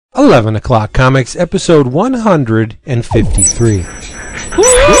11 O'Clock Comics, episode 153.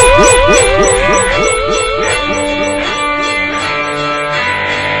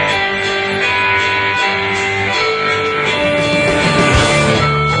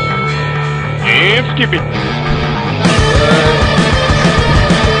 And skip it.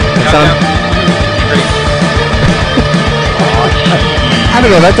 I don't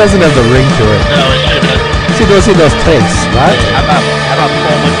know, that doesn't have the ring to it. No, it should have. See those tastes, right? How about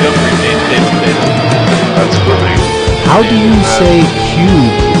Paul Montgomery saying that's funny. How do you say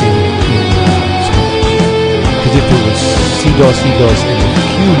cube in Spanish? Because if it was C-dos, and the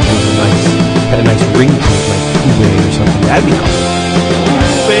cube had a nice ring to it, like cube or something, that'd be cool.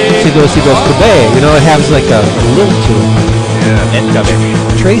 C-dos, cube, you know, it has like a lilt to it.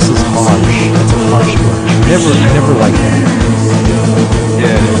 Yeah. Trace is harsh. That's a harsh word. I never liked that.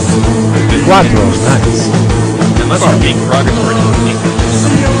 Yeah. Quattro is nice. Unless you're being derogatory.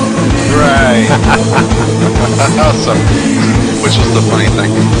 Right. Awesome. Which was the funny thing.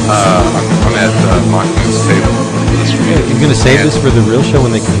 I'm at Mahmoud's table this week. You're going to save this for the real show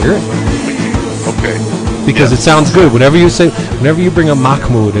when they can hear it? Okay. Because it sounds good. Whenever you bring a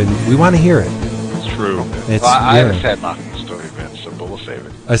Mahmoud, and we want to hear it. It's true. I have a sad Mahmoud story, Vince, so we'll save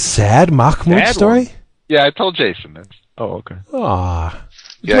it. A sad Mahmoud story? One. Yeah, I told Jason this. Oh, okay. Aw.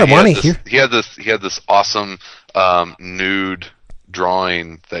 Yeah, he had this awesome nude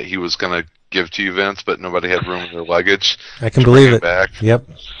drawing that he was going to give to you, Vince, but nobody had room in their luggage. I can believe it. Back. Yep.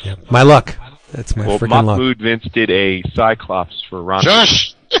 My luck. That's my freaking luck. Mahmoud Vince did a Cyclops for Ron.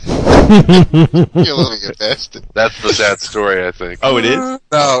 Josh! You little get bastard. That's the sad story, I think. Oh, it is?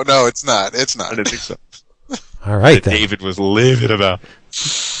 No, it's not. It's not. I didn't think so. All right, then. David was livid about.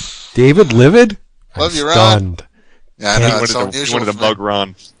 David livid? Love you, Ron. Stunned. Yeah, I know. It's so unusual. He wanted to mug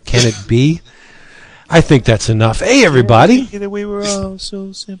Ron. Can it be? I think that's enough. Hey, everybody. We were all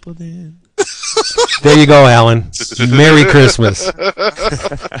so simple then. There you go, Alan. Merry Christmas.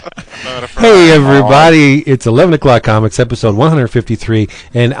 Hey, everybody. It's 11 O'Clock Comics, episode 153,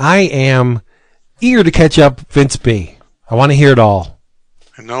 and I am eager to catch up Vince B. I want to hear it all.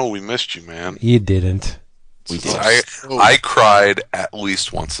 I know, we missed you, man. You didn't. We did. I cried at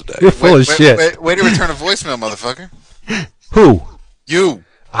least once a day. You're full of shit. Wait to return a voicemail, motherfucker. Who? You.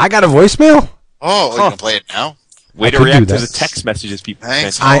 I got a voicemail? Oh, you can play it now? Way to react to the text messages people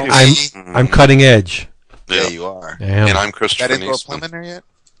Thanks. I'm cutting edge. Yeah, you are. Damn. And I'm Christopher That info Neesman. in there yet?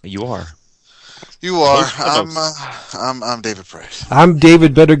 You are. You are. I'm David Price. I'm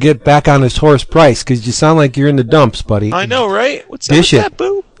David. Better get back on his horse Price, because you sound like you're in the dumps, buddy. I know, right? What's up Dish with it. that,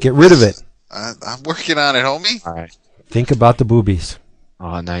 boo? Get rid of it. I'm working on it, homie. All right. Think about the boobies.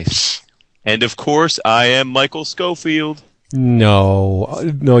 Oh, nice. And, of course, I am Michael Schofield.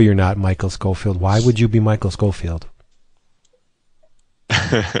 No, you're not Michael Schofield. Why would you be Michael Schofield?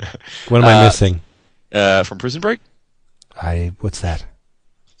 What am I missing? From Prison Break? What's that?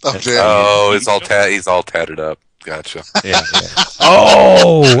 Oh, he's all tatted up. Gotcha. Yeah.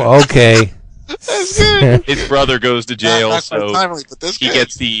 Oh, okay. That's good. His brother goes to jail, Not so timely, but this he good.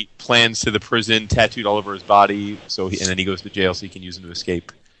 gets the plans to the prison tattooed all over his body. And then he goes to jail so he can use them to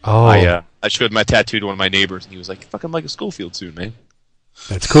escape. Oh, I showed my tattoo to one of my neighbors, and he was like, "Fucking Michael Schofield soon, man."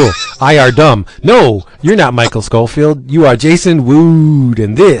 that's cool. I are dumb. No, you're not Michael Schofield. You are Jason Wood,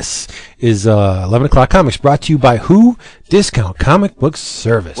 and this is 11 O'Clock Comics, brought to you by who? Discount Comic Book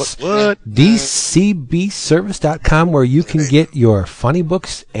Service. What? DCBService.com, where you can get your funny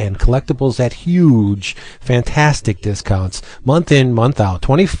books and collectibles at huge, fantastic discounts, month in, month out,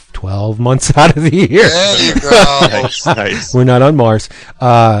 12 months out of the year. There you go. Nice. We're not on Mars.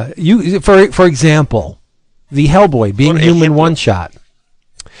 For example, the Hellboy Being Human one-shot.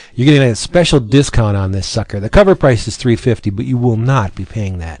 You're getting a special discount on this sucker. The cover price is $3.50, but you will not be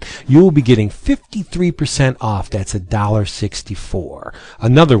paying that. You will be getting 53% off. That's $1.64.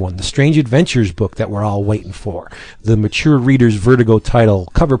 Another one, the Strange Adventures book that we're all waiting for. The Mature Reader's Vertigo title,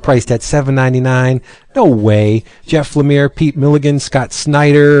 cover priced at $7.99. No way. Jeff Lemire, Pete Milligan, Scott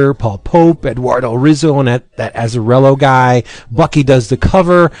Snyder, Paul Pope, Eduardo Rizzo, and that Azzarello guy. Bucky does the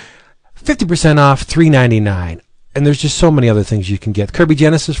cover. 50% off, $3.99. And there's just so many other things you can get. Kirby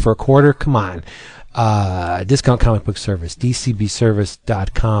Genesis for $0.25. Come on. Discount Comic Book Service,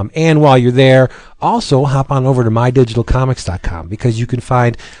 DCBService.com. And while you're there, also hop on over to MyDigitalComics.com, because you can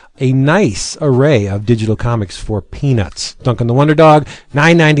find a nice array of digital comics for peanuts. Duncan the Wonder Dog,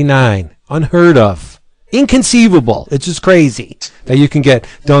 $9.99. Unheard of. Inconceivable. It's just crazy that you can get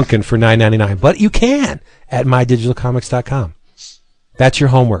Duncan for $9.99. But you can at MyDigitalComics.com. That's your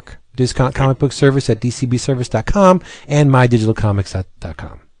homework. Discount Comic Book Service at DCBService.com and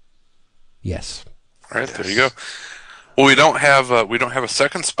MyDigitalComics.com. Yes. All right, there you go. Well, we don't have a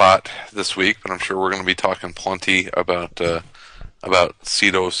second spot this week, but I'm sure we're going to be talking plenty about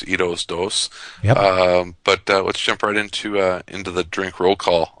Cedos, Edos, Dos. Yep. But let's jump right into the drink roll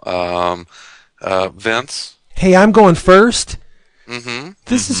call. Vince. Hey, I'm going first. Mm-hmm.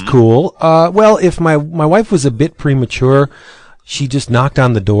 This is cool. Well, if my wife was a bit premature, she just knocked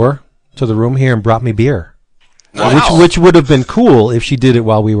on the door to the room here and brought me beer. Wow. Which would have been cool if she did it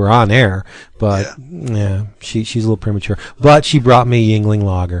while we were on air, but yeah, she's a little premature. But she brought me Yuengling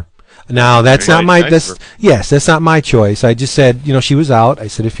Lager. Now that's not my that's not my choice. I just said, she was out. I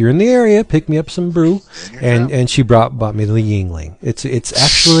said, if you're in the area, pick me up some brew, and she brought me the Yuengling.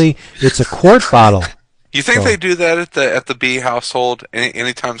 It's a quart bottle. You think they do that at the B household?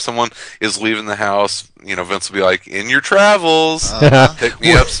 Anytime someone is leaving the house, Vince will be like, "In your travels, pick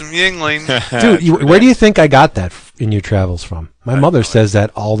me up some Yuengling." Dude, where do you think I got that in your travels from? My mother says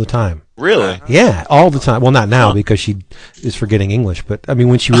that all the time. Really? Yeah, all the time. Well, not now because she is forgetting English, but I mean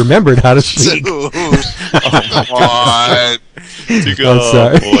when she remembered how to speak. Come on. I'm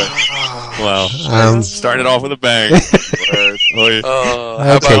sorry. Boy. Wow. Started off with a bang.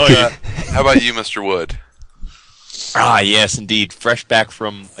 How about you, Mr. Wood? Yes, indeed. Fresh back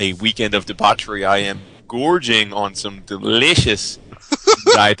from a weekend of debauchery, I am gorging on some delicious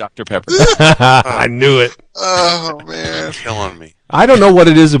Diet Dr. Pepper. I knew it. Oh, man. Killing me. I don't know what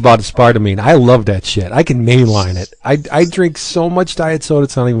it is about aspartame. I love that shit. I can mainline it. I drink so much diet soda,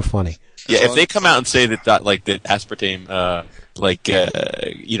 it's not even funny. Yeah, if they come out and say that aspartame,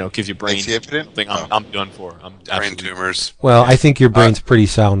 gives you brain thing, I'm done for. I'm Brain tumors. Well, I think your brain's pretty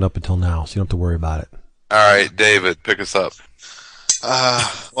sound up until now, so you don't have to worry about it. All right, David, pick us up.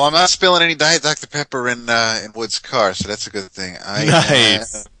 Well, I'm not spilling any Diet Dr. Pepper in Wood's car, so that's a good thing.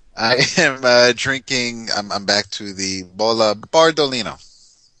 Nice. I am drinking. I'm back to the Bola Bardolino.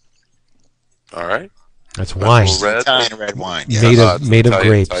 All right. That's wine. Italian red wine. Yeah. Made of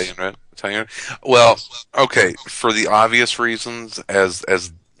grapes. Italian. Well, okay. For the obvious reasons,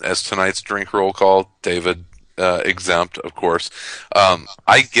 as tonight's drink roll call, David exempt, of course.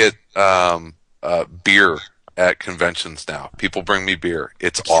 I get beer at conventions now. People bring me beer.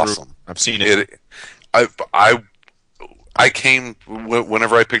 It's awesome. True. I've seen it. I came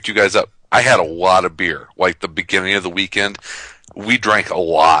whenever I picked you guys up. I had a lot of beer. Like the beginning of the weekend, we drank a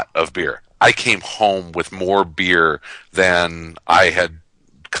lot of beer. I came home with more beer than I had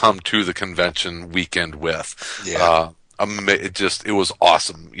come to the convention weekend with. Yeah. It was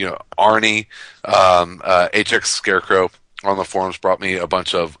awesome. Arnie, HX Scarecrow on the forums brought me a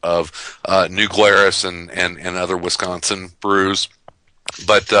bunch of New Glarus and other Wisconsin brews.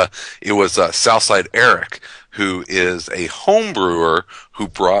 But it was Southside Eric, who is a home brewer, who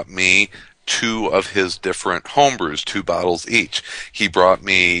brought me 2 of his different homebrews, 2 bottles each. He brought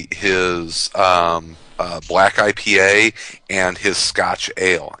me his black IPA and his Scotch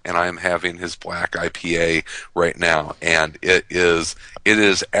ale, and I am having his black IPA right now, and it is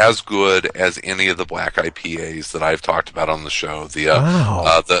as good as any of the black IPAs that I've talked about on the show.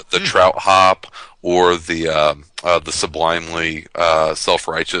 The Trout Hop or the Sublimely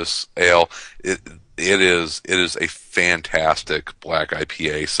Self-Righteous Ale. It is a fantastic black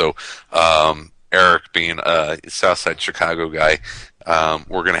IPA. So Eric, being a Southside Chicago guy,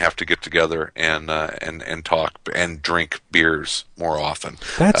 we're going to have to get together and talk and drink beers more often.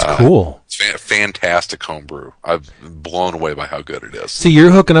 That's cool. It's fantastic homebrew. I'm blown away by how good it is. See, you're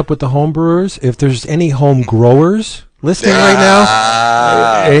hooking up with the home brewers. If there's any home growers listening right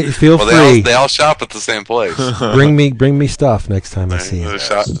now, feel free. They all shop at the same place. Bring me stuff next time I see you.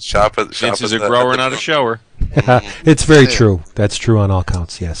 Shop at Vince is a grower, not a shower. It's very true. That's true on all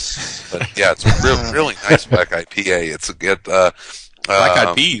counts. Yes. But yeah, it's really nice black IPA. It's a good Black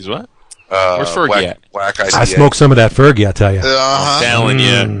Eyed Peas, what? Where's Fergie at? Black IPA. I smoked some of that Fergie, I tell you. I'm telling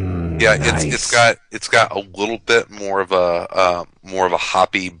you. Yeah, nice. it's got a little bit more of a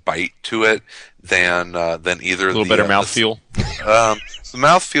hoppy bite to it than either. A little better mouthfeel. The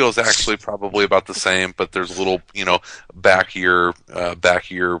mouthfeel is actually probably about the same, but there's a little, back of your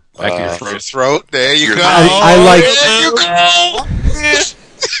Throat. There you go. I like. There you go.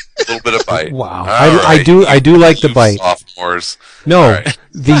 a little bit of bite. Wow, Right. I do like the bite. Sophomores. No, Right.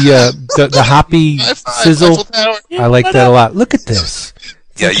 the hoppy sizzle. I like that a lot. Look at this.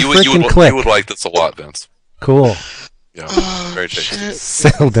 It's Yeah, like a you frickin' would click. like this a lot, Vince. Cool. Yeah, very tasty.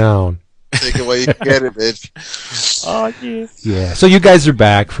 Settle down. Take it while you can get it, bitch. Oh, yeah. Yeah. So you guys are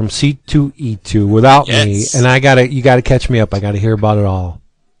back from C2E2 without me, and you gotta catch me up. I gotta hear about it all.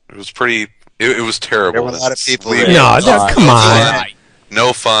 It was pretty. It was terrible. There were a lot of people We- there. No, come on.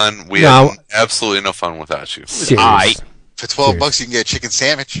 No fun. We No. had absolutely no fun without you. Serious. For $12, you can get a chicken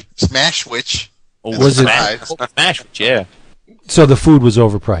sandwich. Smash switch. Oh, Was it- smash? Yeah, So the food was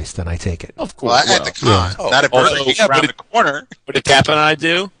overpriced, then I take it. of course. Well, at the con, not at Burger King around the corner. What did Cap and I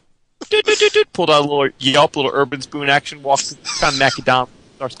do? Pulled out a little Yelp, little urban spoon action, walked, kind of knock it down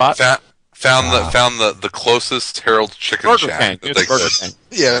our spot. Found the closest Harold's Chicken Burger Shack. King. that they Burger could. King.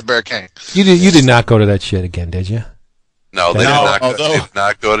 Yeah, Burger King. You did not go to that shit again, did you? No, they No, did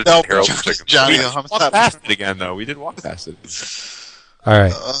not go to No, Harold's Chicken Johnny, Shack. We walked past it again, though. We did walk past it. All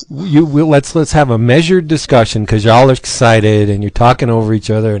right. Let's have a measured discussion because y'all are excited and you're talking over each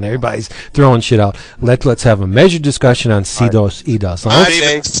other and everybody's throwing shit out. Let's have a measured discussion on C-Dos, E-Dos. My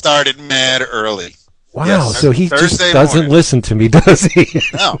day started mad early. Wow, Yes, so he just Thursday doesn't morning. listen to me, does he?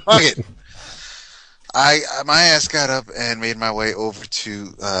 No, fuck it. My ass got up and made my way over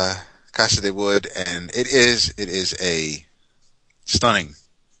to Casa de Wood, and it is a stunning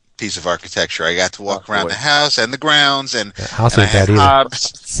piece of architecture. I got to walk around the house and the grounds, and House and I ain't had that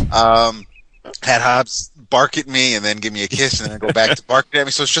either. Hobbs bark at me and then give me a kiss and then go back to barking at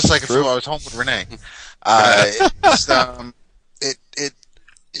me. So it's just like if I was home with Renee. It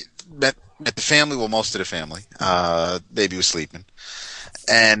met the family, well, most of the family. Baby was sleeping,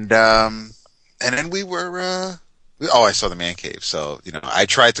 and then we were. I saw the man cave. So I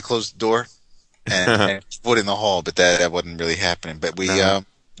tried to close the door and put in the hall, but that wasn't really happening. But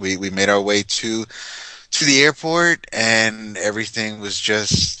we made our way to the airport, and everything was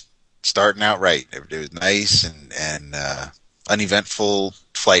just starting out right. It was nice and uneventful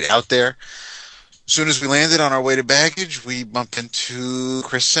flight out there. As soon as we landed on our way to baggage, we bumped into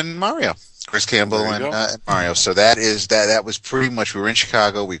Chris and Mario. Chris Campbell and Mario. So that was pretty much, we were in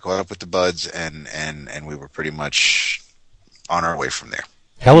Chicago, we caught up with the buds, and we were pretty much on our way from there.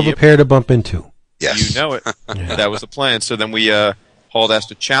 Hell of a pair to bump into. Yes. You know it. That was the plan. So then we hauled ass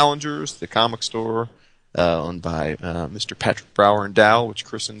to Challengers, the comic store owned by Mr. Patrick Brower and Dow, which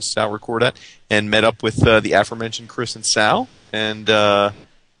Chris and Sal record at, and met up with the aforementioned Chris and Sal, and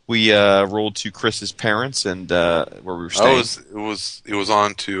we rolled to Chris's parents and where we were staying. It was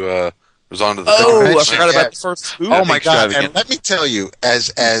on to the. I forgot about the first food. Oh my God! And let me tell you,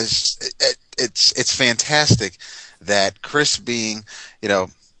 as it's fantastic that Chris, being the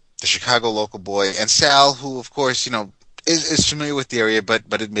Chicago local boy, and Sal, who of course is familiar with the area, but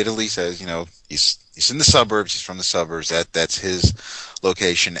admittedly says he's in the suburbs. He's from the suburbs. That's his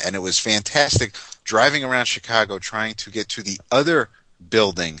location, and it was fantastic driving around Chicago trying to get to the other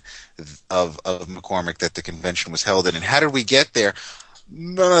building of McCormick that the convention was held in. And how did we get there?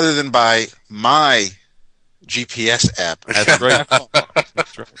 None other than by my GPS app. That's right.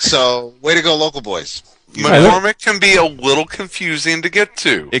 That's right. So, way to go, local boys. McCormick can be a little confusing to get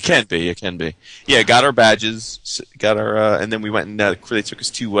to. It can be. Yeah, got our badges, and then we went and they took us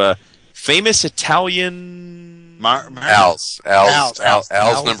to famous Italian Al's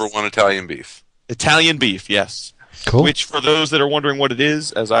number one Italian beef. Italian beef, yes. Cool. Which, for those that are wondering what it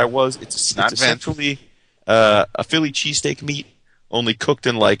is, as I was, it's essentially a Philly cheesesteak meat, only cooked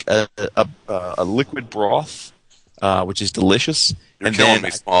in like a liquid broth, which is delicious. You're killing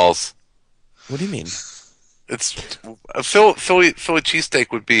me, Smalls. What do you mean? It's a Philly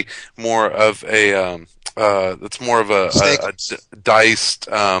cheesesteak would be more of a it's more of a diced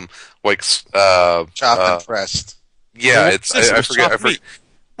chopped and pressed. Yeah, I forget.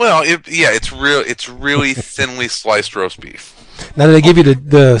 Well, it's really thinly sliced roast beef. Now, do they give you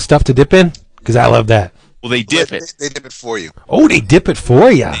the stuff to dip in? Because I love that. Well, they dip it. They dip it for you. Oh, they dip it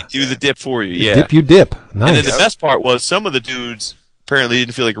for you. They do the dip for you, yeah. Dip, you dip. Nice. And then the best part was some of the dudes apparently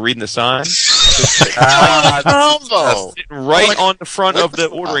didn't feel like reading the sign. Sitting right on the front of the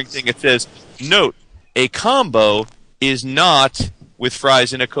ordering thing, it says, "Note: a combo is not with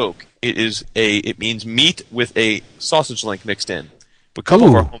fries and a Coke. It means meat with a sausage link mixed in." But a couple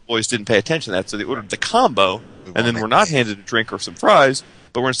of our homeboys didn't pay attention to that, so they ordered the combo, and then were not handed a drink or some fries,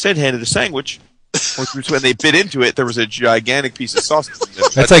 but were instead handed a sandwich. Which, when they bit into it, there was a gigantic piece of sausage in there.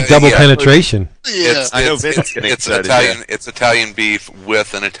 That's like double penetration. Yeah, I know Vince is getting excited. Italian. It's Italian beef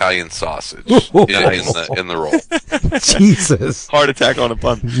with an Italian sausage in the roll. Jesus! Heart attack on a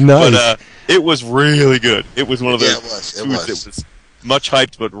bun. Nice. But it was really good. It was one of those it foods that was much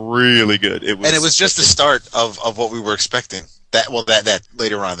hyped, but really good. It was just the start of what we were expecting. That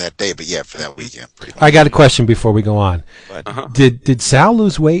later on that day, but yeah, for that weekend. I got a question before we go on. Did Sal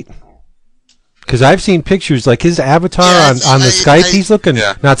lose weight? Because I've seen pictures, like his avatar on the Skype. He's looking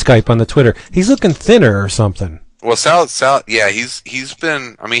not Skype, on the Twitter. He's looking thinner or something. Well, Sal, yeah, he's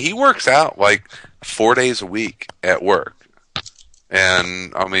been. I mean, he works out like 4 days a week at work,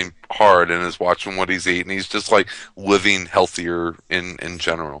 and I mean hard, and is watching what he's eating. He's just like living healthier in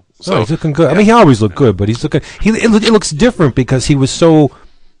general. So he's looking good. Yeah. I mean, he always looked good, but he's looking. It looks different because he was so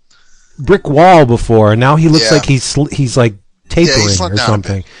brick wall before, and now he looks Yeah. like he's like tapering slimmed or down a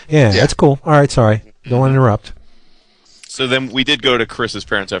something. bit. Yeah, Yeah. that's cool. All right, sorry. Don't want to interrupt. So then we did go to Chris's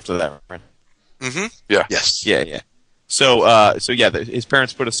parents after that, right? Mm-hmm. Yeah. Yes. Yeah. So his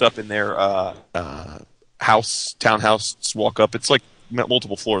parents put us up in their townhouse. Just walk up. It's like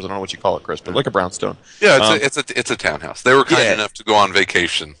multiple floors. I don't know what you call it, Chris, but like a brownstone. Yeah, it's a townhouse. They were kind Yeah. enough to go on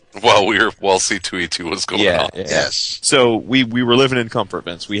vacation while C2E2 was going on. Yeah. Yes. So we were living in comfort,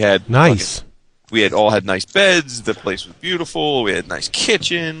 Vince. We had Nice. We had all had nice beds. The place was beautiful. We had a nice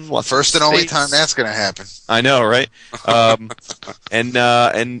kitchen. Lots First of and only space. time that's going to happen. I know, right? And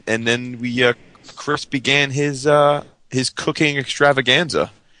then Chris began his cooking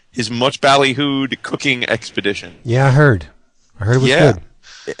extravaganza, his much ballyhooed cooking expedition. Yeah, I heard. I heard it was Yeah.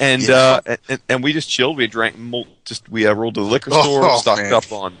 good. And we just chilled. We drank. We rolled to the liquor store, stocked man. up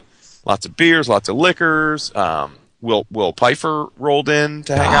on lots of beers, lots of liquors. Will Pfeifer rolled in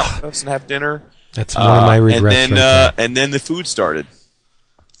to hang out with us and have dinner. That's one of my regrets. And then right there. and then the food started.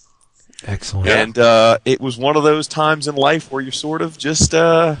 Excellent. And it was one of those times in life where you're sort of just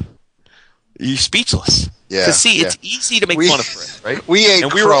you're speechless. Yeah, To see, yeah. it's easy to make We- fun of Chris, right? We ate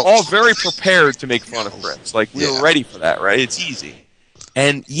And we were croaks. all very prepared to make fun of Chris. Like, we Yeah. were ready for that, right? It's easy.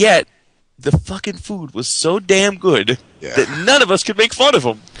 And yet, the fucking food was so damn good Yeah. that none of us could make fun of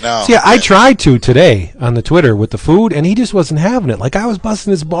him. No. See, I tried to today on the Twitter with the food, and he just wasn't having it. Like, I was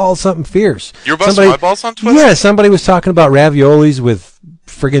busting his balls something fierce. You're busting my balls on Twitter? Yeah, somebody was talking about raviolis with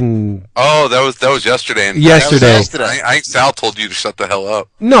friggin' Oh, that was yesterday. And Yesterday. I think Sal told you to shut the hell up.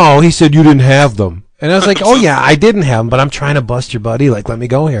 No, he said you didn't have them. And I was like, oh, yeah, I didn't have them, but I'm trying to bust your buddy. Like, let me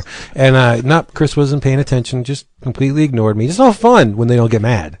go here. And Chris wasn't paying attention, just completely ignored me. It's all fun when they don't get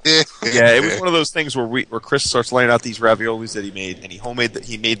mad. Yeah, it was one of those things where Chris starts laying out these raviolis that he made, and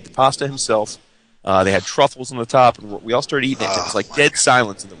he made the pasta himself. They had truffles on the top, and we all started eating it. It was like dead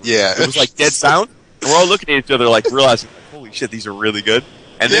silence in the room. Yeah. It was like dead silence. And we're all looking at each other, like realizing, like, holy shit, these are really good.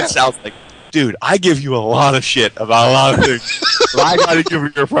 And then Sal's like, dude, I give you a lot of shit about a lot of things, but I gotta give you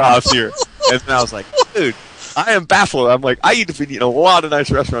your props here. And then I was like, dude, I am baffled. I'm like, I have been eating a lot of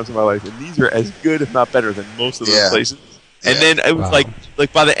nice restaurants in my life, and these are as good, if not better, than most of those places. And then it was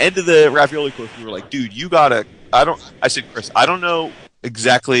like by the end of the ravioli course, we were like, dude, you gotta. I said, Chris, I don't know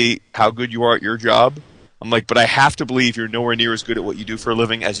exactly how good you are at your job. I'm like, but I have to believe you're nowhere near as good at what you do for a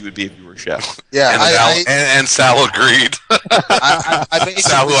living as you would be if you were a chef. Yeah, And Sal agreed.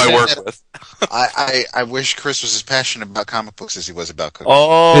 Sal, who I work with. I wish Chris was as passionate about comic books as he was about cooking.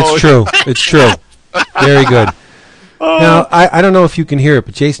 Oh, It's true. It's true. Very good. Now, I don't know if you can hear it,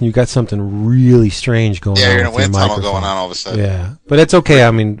 but Jason, you got something really strange going on. Yeah, you're in a with your wind tunnel microphone. going on all of a sudden. Yeah, but it's okay.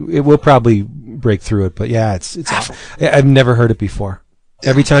 I mean, it will probably break through it. But yeah, it's. I've never heard it before.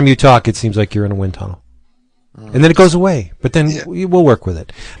 Every time you talk, it seems like you're in a wind tunnel, and then it goes away. But then we'll work with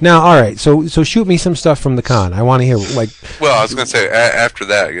it. Now, all right. So shoot me some stuff from the con. I want to hear like. Well, I was going to say after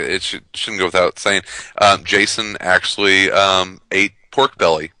that, it shouldn't go without saying. Jason actually ate pork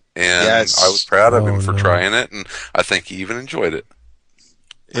belly, and I was proud of him for trying it, and I think he even enjoyed it.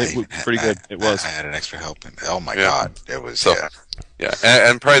 It was pretty good. It was. I had an extra helping. Oh my god, it was. So, yeah,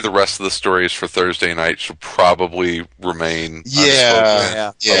 and probably the rest of the stories for Thursday night should probably remain.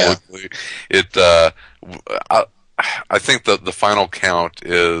 Publicly. I think that the final count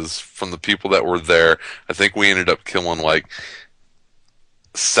is from the people that were there. I think we ended up killing like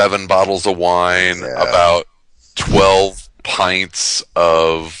 7 bottles of wine, about 12 pints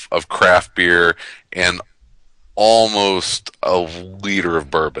of craft beer, and almost a liter of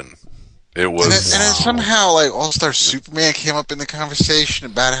bourbon. It was, and then somehow like All-Star Superman came up in the conversation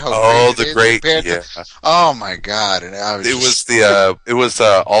about how oh my god! And I was it was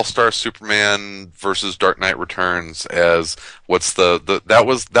All-Star Superman versus Dark Knight Returns as that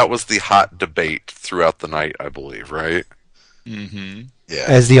was the hot debate throughout the night, I believe, right? Mm-hmm. Yeah.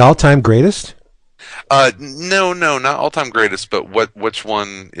 As the all-time greatest? No, not all-time greatest, but which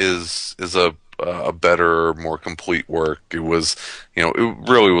one is a better, more complete work? It was, it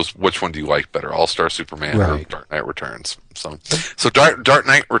really was, which one do you like better, All-Star Superman or Dark Knight Returns? So Dark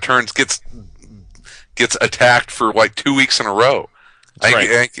Knight Returns gets attacked for like 2 weeks in a row.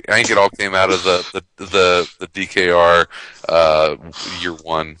 I think it all came out of the DKR year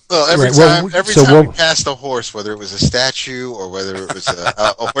one. Well, every time we passed a horse, whether it was a statue or whether it was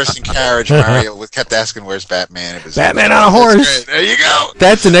a horse and carriage, Mario kept asking, "Where's Batman?" It was Batman on a horse. There you go.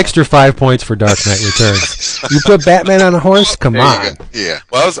 That's an extra 5 points for Dark Knight Returns. You put Batman on a horse? Come on. Yeah.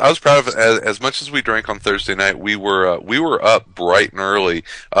 Well, I was proud of it. As much as we drank on Thursday night, we were up bright and early.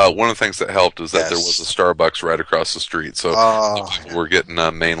 One of the things that helped is that there was a Starbucks right across the street, so people were getting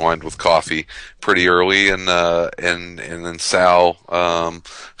mainlined with coffee pretty early, and then Sal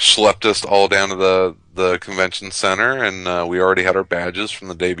schlepped us all down to the convention center, and we already had our badges from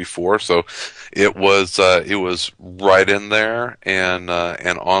the day before, so it was right in there and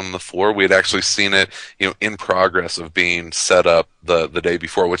on the floor. We had actually seen it, in progress of being set up the day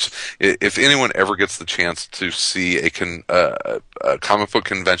before. Which, if anyone ever gets the chance to see a comic book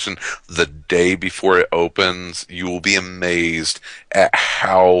convention the day before it opens, you will be amazed at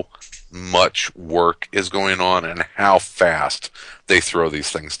how much work is going on and how fast they throw these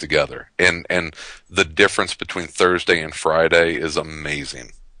things together. And the difference between Thursday and Friday is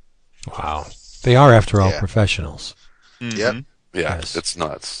amazing. Wow. They are, after all, professionals. Mm-hmm. Yep. Yeah, Yes. it's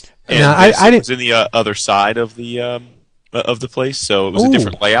nuts. And now, I didn't. was in the other side of the place, so it was a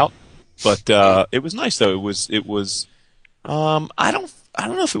different layout. But it was nice, though. It was. I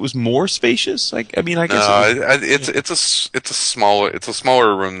don't know if it was more spacious. I guess. No, it's a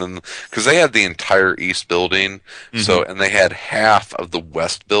smaller room than, because they had the entire east building, so, and they had half of the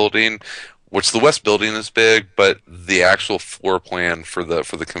west building, which the west building is big, but the actual floor plan for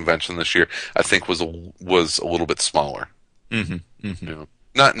the convention this year, I think, was a little bit smaller. Mm-hmm. Mm-hmm.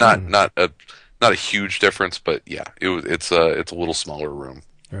 Not a huge difference, but yeah, it's a little smaller room.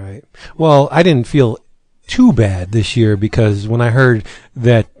 Right. Well, I didn't feel too bad this year, because when I heard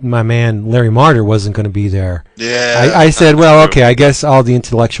that my man Larry Martyr wasn't going to be there, I said, well, okay, I guess all the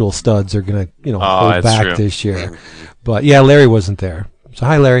intellectual studs are going to hold back this year. But yeah, Larry wasn't there. So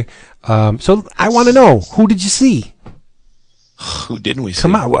hi, Larry. So I want to know, who did you see? Who didn't we see?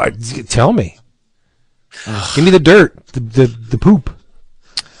 Come on, tell me. Give me the dirt, the poop.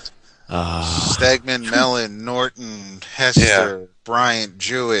 Stegman, Mellon, Norton, Hester, Bryant,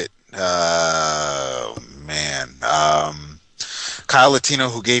 Jewett. Man. Kyle Latino,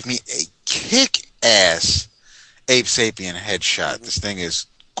 who gave me a kick-ass Ape Sapien headshot. This thing is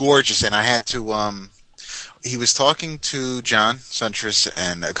gorgeous, and I had to, he was talking to John Siuntres,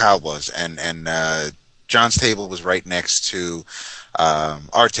 and Kyle was, and John's table was right next to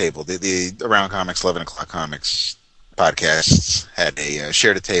our table. The Around Comics, 11 O'Clock Comics podcasts had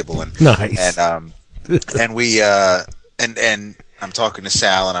shared a table, and nice. And we and I'm talking to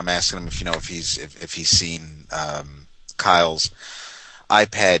Sal, and I'm asking him if he's seen Kyle's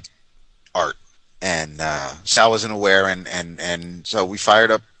iPad art, and Sal wasn't aware, and so we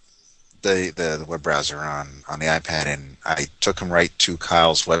fired up the web browser on the iPad, and I took him right to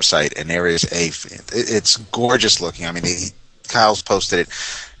Kyle's website, and there is it's gorgeous looking. I mean, Kyle's posted it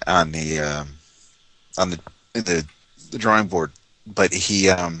on the drawing board, but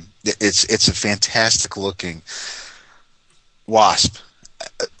it's a fantastic looking Wasp,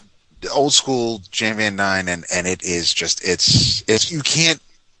 old school Jan Van Dyne, and it is just it's you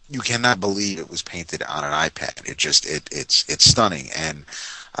cannot believe it was painted on an iPad. It's stunning, and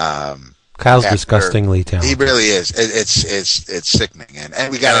Kyle's disgustingly talented. He really is. It's sickening,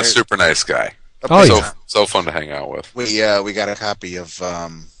 and we got a super nice guy. So fun to hang out with. We got a copy of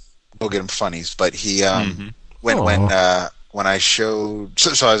Go Get 'Em Funnies, but he when I showed,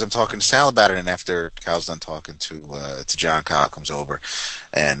 so as I'm talking to Sal about it, and after Kyle's done talking to John, Kyle comes over,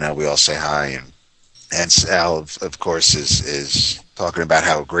 and we all say hi, and Sal of course is talking about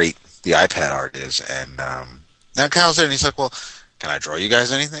how great the iPad art is, and now Kyle's there, and he's like, well, can I draw you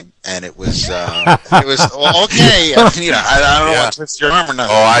guys anything? And it was well, okay. I don't know what twist your arm or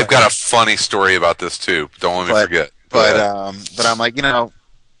nothing. Oh, I've got a funny story about this too. Don't let me forget. But I'm like,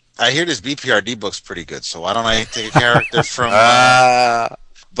 I hear this BPRD book's pretty good, so why don't I take a character from?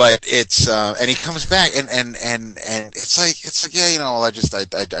 But it's and he comes back and it's like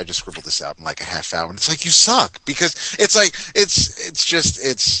I just scribbled this out in like a half hour, and it's like, you suck, because it's like it's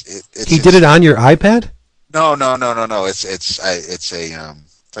he did it on your iPad? No. It's I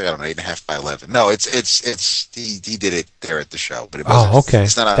don't know, 8.5 by 11. No, it's he did it there at the show, but it wasn't. Oh, okay.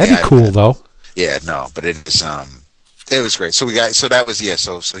 It's not on That'd be cool though. Yeah, no, but it was great. So that was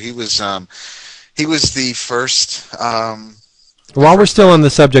So he was the first. While we're still on the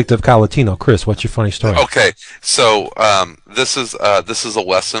subject of Latino, Chris, what's your funny story? Okay, so this is a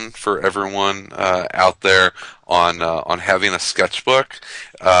lesson for everyone out there on having a sketchbook.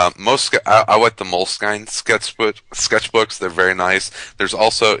 I like the Moleskine sketchbooks. They're very nice. There's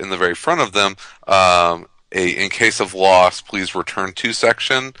also in the very front of them in case of loss, please return to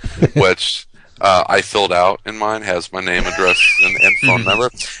section, which. I filled out in mine, has my name, address, and phone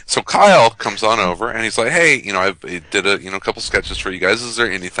number. So Kyle comes on over, and he's like, hey, I did a couple sketches for you guys. Is there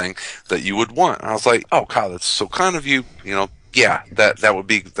anything that you would want? And I was like, oh, Kyle, that's so kind of you. Yeah, that would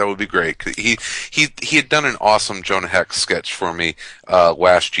be great. He had done an awesome Jonah Hex sketch for me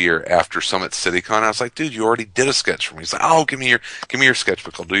last year after Summit CityCon. I was like, dude, you already did a sketch for me. He's like, oh, give me your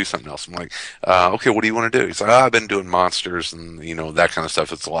sketchbook. I'll do you something else. I'm like, okay, what do you want to do? He's like, oh, I've been doing monsters and that kind of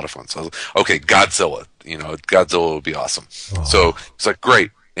stuff. It's a lot of fun. So I was like, okay, Godzilla. Godzilla would be awesome. Oh. So he's like,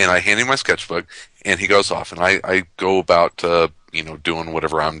 great. And I hand him my sketchbook, and he goes off, and I go about doing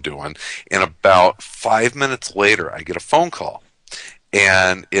whatever I'm doing. And about 5 minutes later, I get a phone call,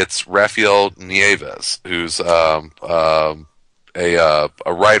 and it's Rafael Nieves, who's a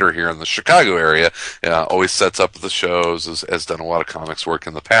writer here in the Chicago area. Always sets up the shows, has done a lot of comics work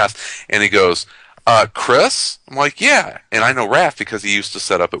in the past. And he goes, Chris? I'm like, yeah. And I know Raph because he used to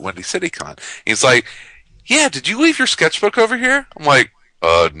set up at Windy CityCon. He's like, yeah, did you leave your sketchbook over here? I'm like,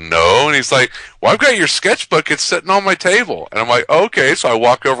 no. And he's like, well, I've got your sketchbook. It's sitting on my table. And I'm like, okay. So I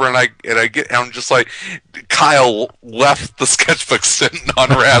walk over and I'm just like, Kyle left the sketchbook sitting on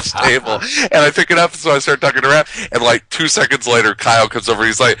Raph's table. And I pick it up. So I start talking to Raph. And like 2 seconds later, Kyle comes over.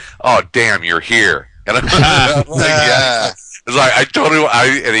 He's like, oh, damn, you're here. And I'm like, yeah. It's like,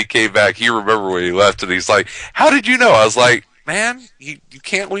 and he came back. He remembered when he left. And he's like, how did you know? I was like, man, you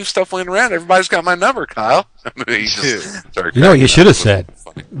can't leave stuff laying around. Everybody's got my number, Kyle. He just you should have said,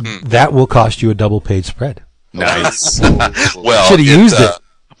 that will cost you a double-page spread. Nice. Well, should have used it.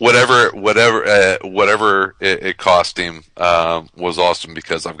 Whatever it cost him was awesome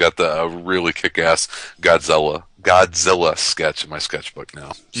because I've got the really kick-ass Godzilla sketch in my sketchbook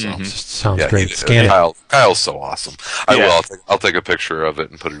now. So sounds great. Scan it. Kyle's so awesome. I will. I'll take a picture of it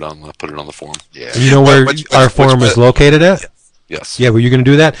and put it on the forum. Yeah. You know where our forum is located at? Yes. Yeah, well, you're going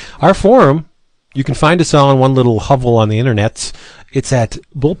to do that. Our forum, you can find us all in one little hovel on the internet. It's at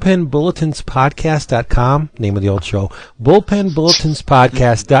bullpenbulletinspodcast.com, name of the old show,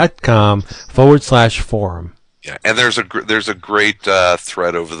 bullpenbulletinspodcast.com/forum. Yeah, and there's a great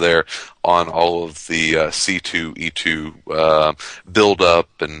thread over there on all of the C2E2 build up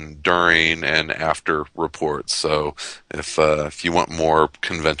and during and after reports. So if you want more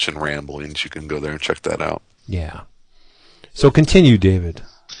convention ramblings, you can go there and check that out. Yeah. So continue, David.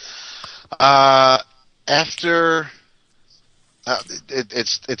 After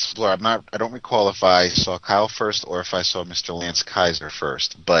it's blur. I don't recall if I saw Kyle first or if I saw Mr. Lance Kizer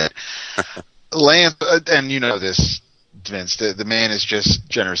first, but Lance, and you know this, Vince, the man is just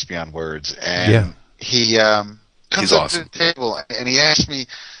generous beyond words, and he comes up to the table and he asks me,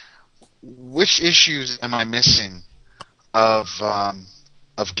 which issues am I missing of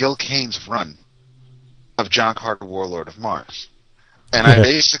Gil Kane's run of John Carter, Warlord of Mars? And I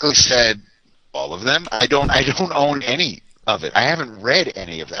basically said, all of them. I don't own any of it. I haven't read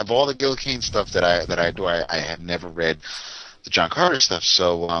any of it. Of all the Gil Kane stuff that I do, I have never read the John Carter stuff.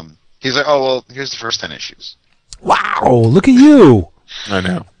 So he's like, oh well, here's the first 10 issues. Wow, look at you! I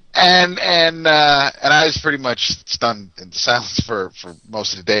know. And I was pretty much stunned in silence for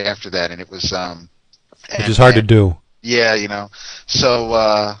most of the day after that, and it was which is hard to do. Yeah, you know. So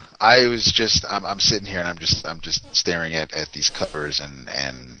I was just I'm sitting here and I'm just staring at these covers and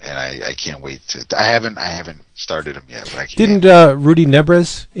I can't wait to. I haven't started them yet, but I can't. Didn't Rudy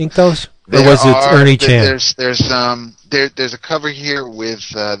Nebres ink those, or was it Ernie Chan? There's a cover here with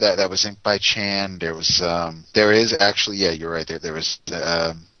that was inked by Chan. There is actually, yeah, you're right. There was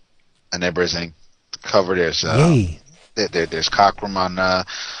a Nebres ink cover. There's there's Cockrum on I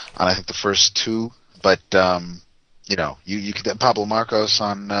think the first two, but you know, you could Pablo Marcos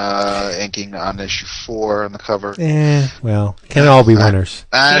on inking on issue 4 on the cover. Well, can't all be winners.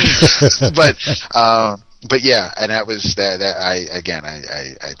 But yeah, and that was that. I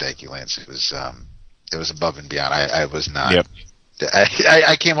thank you, Lance. It was above and beyond. I was not. Yep.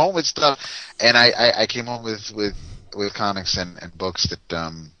 I came home with stuff, and I came home with comics and books that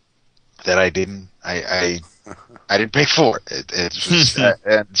I didn't pay for. It was,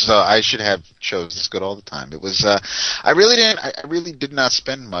 and so I should have shows this good all the time. It was I really did not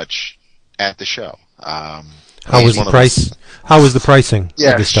spend much at the show. How was the price? How was the pricing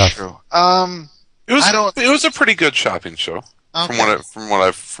of the stuff? True. It was a pretty good shopping show. Okay. From what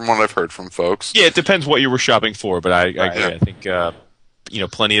I've heard from folks. Yeah, it depends what you were shopping for, but I think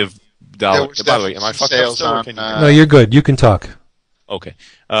plenty of dollars. By the way, am I fucked up still? No, you're good. You can talk. Okay.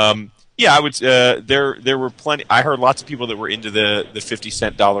 Yeah, I would. There were plenty. I heard lots of people that were into the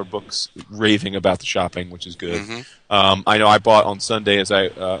 $50 dollar books raving about the shopping, which is good. Mm-hmm. I know I bought on Sunday as I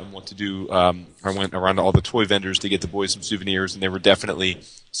want to do. I went around to all the toy vendors to get the boys some souvenirs, and there were definitely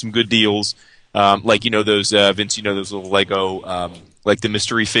some good deals. Like those Vince, those little Lego like the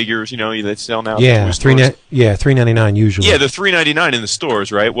mystery figures, they sell now. Yeah, $3.99 usually. Yeah, they're $3.99 in the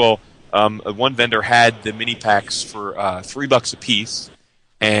stores, right? Well. one vendor had the mini packs for $3 a piece,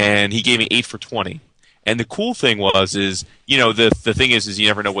 and he gave me 8 for $20. And the cool thing is the thing is you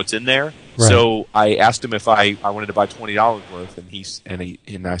never know what's in there. Right. So I asked him if I wanted to buy $20 worth,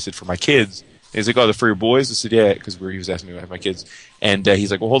 and I said for my kids. And he's like, "Oh, they're for your boys?" I said, "Yeah," because he was asking me about my kids. And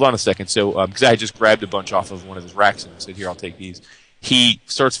he's like, "Well, hold on a second." So because I had just grabbed a bunch off of one of his racks and said, "Here, I'll take these." He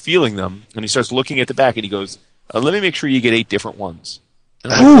starts feeling them, and he starts looking at the back, and he goes, "Let me make sure you get 8 different ones."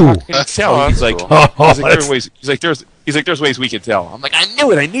 And I'm like, "How can you tell?" He's like, "There's ways we can tell." I'm like, "I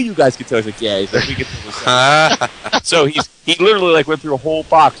knew it. I knew you guys could tell." He's like, "Yeah." He's like, "We can tell." So he literally like went through a whole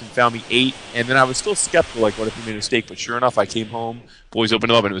box and found me 8, and then I was still skeptical, like, what if he made a mistake? But sure enough, I came home, boys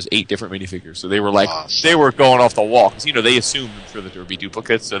opened them up, and it was 8 different minifigures. So they were like, they were going off the wall because they assumed, I'm sure, that there would be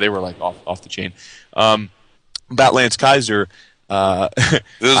duplicates, so they were like off the chain. About Kizer.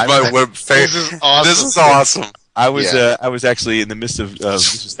 This is my web face. This is awesome. I was actually in the midst of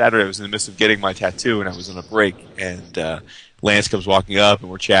this was Saturday. I was in the midst of getting my tattoo, and I was on a break. And Lance comes walking up, and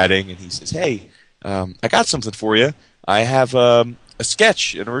we're chatting, and he says, "Hey, I got something for you. I have a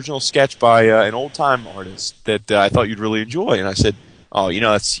sketch, an original sketch by an old time artist that I thought you'd really enjoy." And I said, "Oh,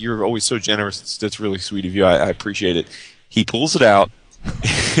 you're always so generous. That's really sweet of you. I appreciate it." He pulls it out.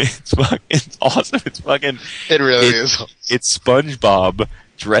 It's awesome. It really is. It's SpongeBob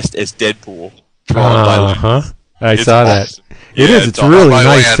dressed as Deadpool. Drawn by Lance. I saw awesome. that. It is. It's really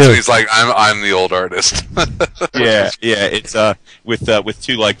nice too. He's like, I'm the old artist. Yeah. It's with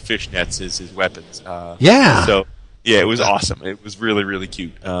 2 like fishnets as his weapons. Yeah. So it was awesome. It was really, really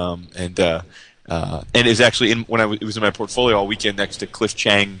cute. And it was actually it was in my portfolio all weekend next to Cliff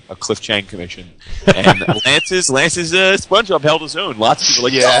Chiang commission. And Lance's SpongeBob held his own. Lots of people were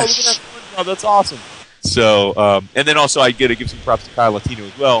like, "Oh, look at that SpongeBob, that's awesome." So and then also I get to give some props to Kyle Latino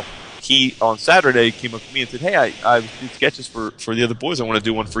as well. He on Saturday came up to me and said, "Hey, I did sketches for the other boys. I want to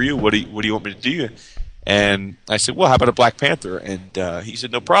do one for you. What do you want me to do?" And I said, "Well, how about a Black Panther?" And he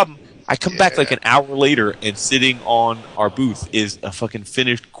said, "No problem." I come back like an hour later, and sitting on our booth is a fucking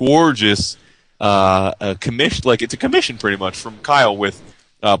finished, gorgeous a commission. Like it's a commission pretty much from Kyle with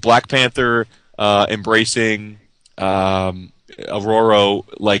Black Panther embracing Aurora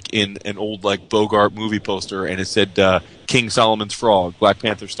like in an old like Bogart movie poster, and it said King Solomon's Frog, Black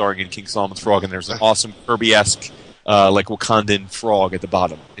Panther starring in King Solomon's Frog, and there's an awesome Kirby-esque like Wakandan frog at the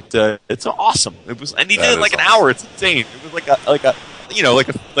bottom. It's awesome. It was, and he did it like an hour. It's insane. It was like a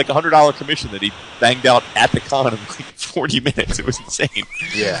 $100 commission that he banged out at the con in like 40 minutes. It was insane.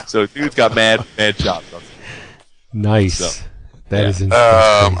 Yeah. So dude's got mad jobs. Nice. So. That is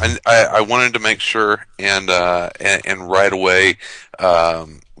interesting. And I wanted to make sure and right away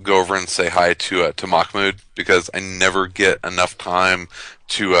go over and say hi to Mahmud, because I never get enough time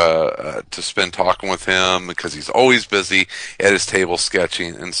to spend talking with him because he's always busy at his table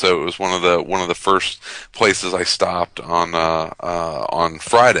sketching, and so it was one of the first places I stopped on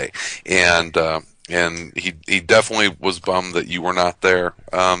Friday, and he definitely was bummed that you were not there,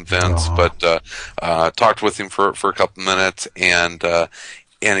 Vince. But talked with him for a couple minutes, and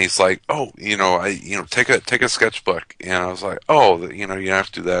he's like, "Oh, take a sketchbook." And I was like, "Oh, you have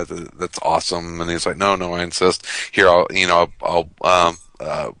to do that. That's awesome." And he's like, "No, I insist. Here, I'll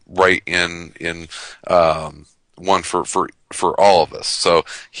write in one for all of us." So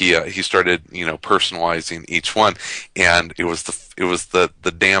he started personalizing each one, and it was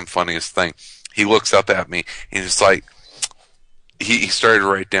the damn funniest thing. He looks up at me and he's like, he started to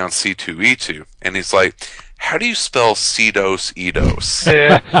write down C2E2, and he's like, "How do you spell Cedos Edos?"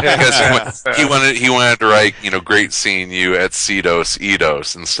 Because he wanted to write, "Great seeing you at Cedos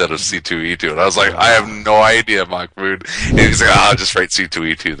Edos" instead of C2E2. And I was like, "I have no idea, Mahmud." And he's like, "I'll just write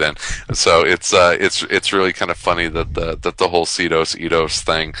C2E2 then." So it's really kind of funny that the whole Cedos Edos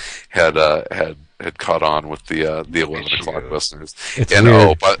thing had caught on with the 11 o'clock listeners. It's and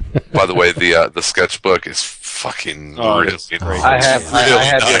weird. By the way, the sketchbook is fucking really great. I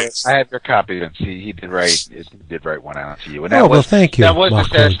have your copy, Vince. He did write one out to you. And well, thank you. That was the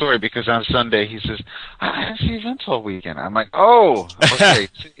Mahmud. sad story, because on Sunday he says, "I didn't see Vince all weekend." I'm like, "Oh, okay."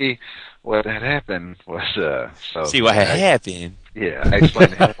 See, what had happened was See what happened. Yeah, I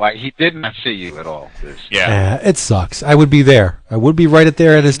explained to him why he did not see you at all. Yeah. It sucks. I would be there. I would be right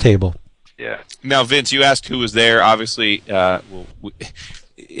there at his table. Yeah. Now, Vince, you asked who was there. Obviously,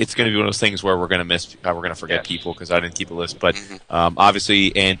 it's going to be one of those things where we're going to forget people because I didn't keep a list. But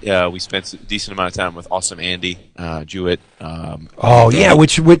obviously, and we spent a decent amount of time with awesome Andy Jewett.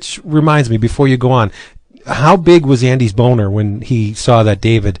 Which reminds me, before you go on, how big was Andy's boner when he saw that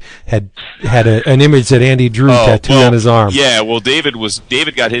David had an image that Andy drew tattooed on his arm? Yeah, well, David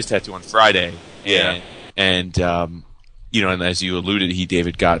got his tattoo on Friday. Yeah. And and as you alluded,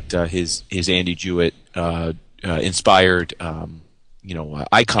 David got his Andy Jewett inspired, icon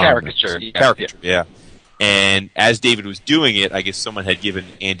Caricature. Yeah. And as David was doing it, I guess someone had given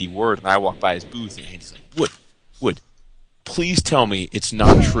Andy word, and I walked by his booth, and Andy's like, Wood, please tell me it's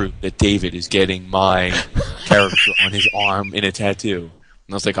not true that David is getting my caricature on his arm in a tattoo.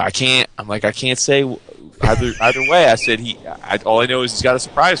 And I was like, I can't say either way. I said, all I know is he's got a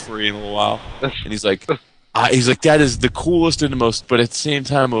surprise for you in a little while. And he's like, that is the coolest and the most, but at the same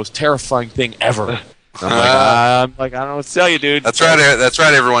time, most terrifying thing ever. I'm like, I don't know what to tell you, dude. That's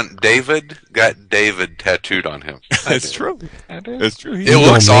right, everyone. David got David tattooed on him. That's true. That's true. It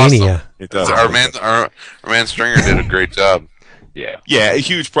looks awesome. It does. Our man Stringer did a great job. Yeah.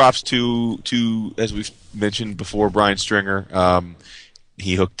 Huge props to as we've mentioned before, Brian Stringer.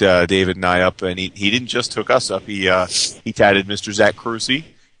 He hooked David and I up, and he didn't just hook us up. He tatted Mr. Zach Crucy.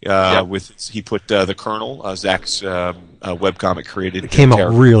 He put the Colonel, Zach's webcomic created. It came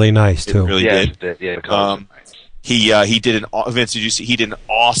out really nice too. It really did. Nice. He did Vince, did you see? He did an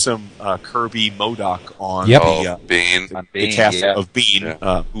awesome Kirby MODOK on Bean, the cast of Bean,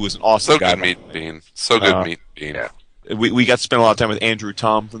 who was an awesome guy. So good meet Bean. So good meet Bean. Yeah. We got to spend a lot of time with Andrew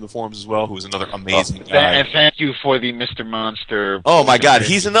Tom from the forums as well, who was another amazing guy. And thank you for the Mr. Monster. Oh my God,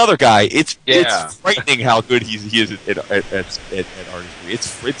 he's another guy. It's frightening how good he is at artistry.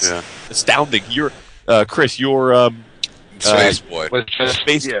 It's astounding. Chris, your Space Boy.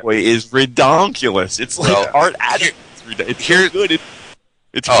 Space Boy is redonkulous. It's like art addict. It's so good.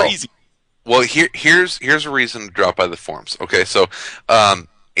 It's crazy. Well, here's a reason to drop by the forums. Okay, so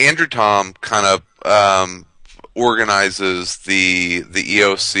Andrew Tom kind of organizes the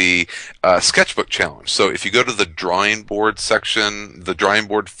EOC sketchbook challenge. So if you go to the drawing board section, the drawing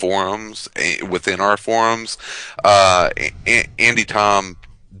board forums within our forums, Andy Tom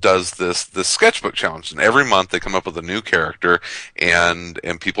does this sketchbook challenge, and every month they come up with a new character, and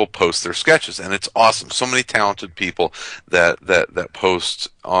people post their sketches, and it's awesome. So many talented people that post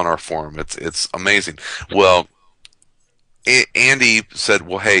on our forum. It's amazing. Well, Andy said,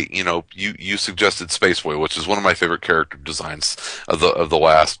 "Well, hey, you suggested Space Boy, which is one of my favorite character designs of the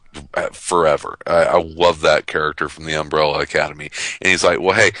last forever. I love that character from the Umbrella Academy." And he's like,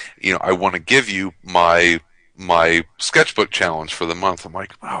 "Well, hey, I want to give you my sketchbook challenge for the month." I'm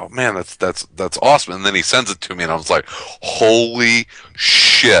like, "Oh man, that's awesome!" And then he sends it to me, and I was like, "Holy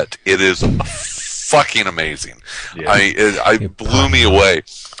shit! It is fucking amazing!" Yeah. It blew me away.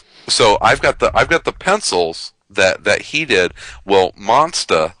 So I've got the pencils that he did. Well,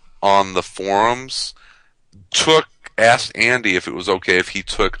 Monsta on the forums asked Andy if it was okay if he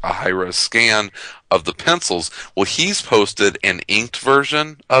took a high-res scan of the pencils. Well, he's posted an inked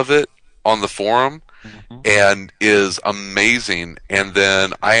version of it on the forum, and is amazing. And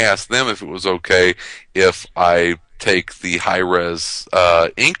then I asked them if it was okay if I take the high-res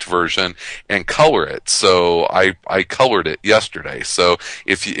inked version and color it. So I colored it yesterday. So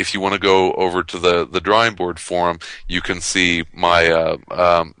if you want to go over to the drawing board forum, you can see my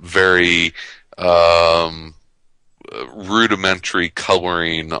very rudimentary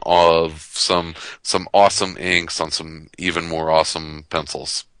coloring of some awesome inks on some even more awesome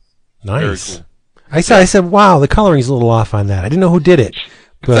pencils. Nice. Cool. I said, wow, the coloring's a little off on that. I didn't know who did it.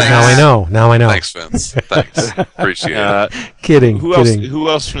 But Thanks. Now I know. Thanks, Vince. Thanks. Appreciate it. Kidding. Who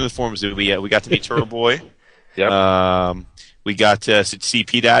else from the forums did we got to meet Turtle Boy. Yep. We got to see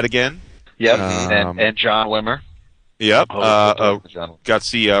P-Dad again. Yep. And John Wimmer. Yep. Got to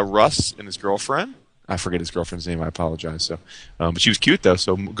see Russ and his girlfriend. I forget his girlfriend's name. I apologize. So, but she was cute though.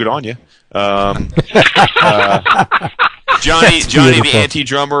 So good on you. Johnny the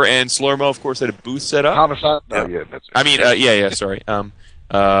anti-drummer, and Slurmo, of course, had a booth set up. Homicide? No, yeah, that's right. Sorry.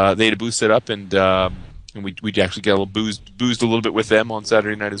 They had a booth set up, and we actually got a little boozed a little bit with them on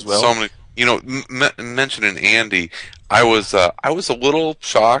Saturday night as well. So many, mentioning Andy, I was a little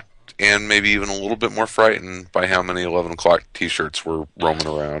shocked and maybe even a little bit more frightened by how many 11 o'clock T-shirts were roaming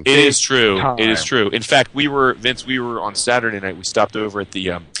around. It is true. It is true. In fact, we were on Saturday night. We stopped over at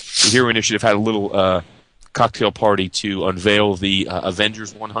the Hero Initiative, had a little cocktail party to unveil the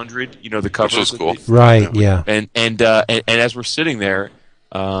Avengers 100. The covers. Which was cool. Right. Yeah. And as we're sitting there,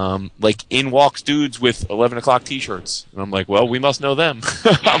 in walks dudes with 11 o'clock T-shirts, and I'm like, well, we must know them.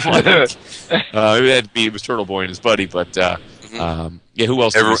 I'm like, it was Turtle Boy and his buddy, but who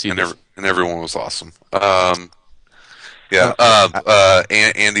else? And everyone was awesome.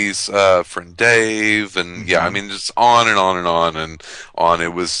 Andy's friend Dave, and just on and on and on and on.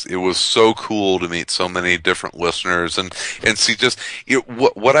 It was so cool to meet so many different listeners and see just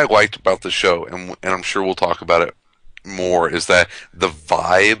what I liked about the show, and I'm sure we'll talk about it more is that the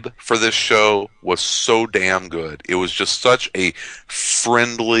vibe for this show was so damn good. It was just such a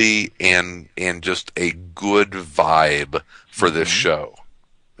friendly and just a good vibe for this show.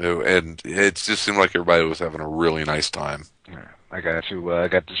 And it just seemed like everybody was having a really nice time. I got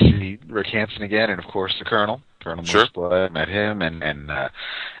to see Rick Hansen again, and of course the Colonel Sure. Blood. Met him, and that's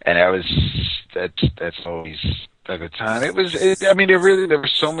always a good time. There were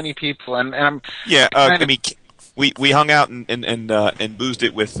so many people, and I'm we hung out and boozed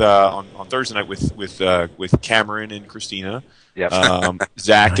it with on Thursday night with Cameron and Christina,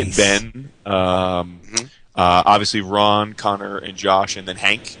 Zach and Ben. Obviously, Ron, Connor, and Josh, and then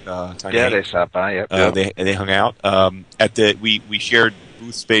Hank. They stopped by. Yep. They hung out. We shared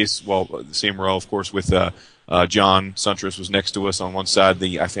booth space. The same row, of course, with John Siuntres was next to us on one side.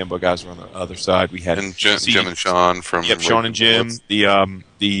 The iFanboy guys were on the other side. We had Jim and Sean from Sean and Jim. The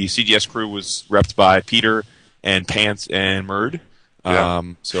CGS crew was repped by Peter and Pants and Murd.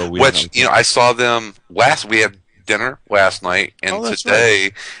 I saw them last. We had dinner last night, and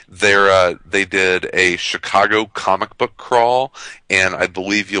today they did a Chicago comic book crawl, and I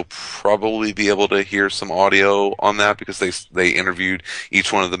believe you'll probably be able to hear some audio on that because they interviewed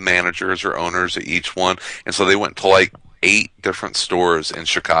each one of the managers or owners at each one, and so they went to like 8 different stores in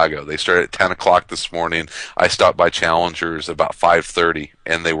Chicago. They started at 10 o'clock this morning. I stopped by Challengers about 5:30,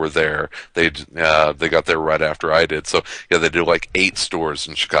 and they were there. They got there right after I did. So yeah, they did like 8 stores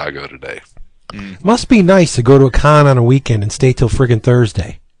in Chicago today. Must be nice to go to a con on a weekend and stay till friggin'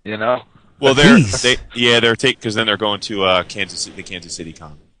 Thursday. You know. Well, they're because then they're going to Kansas City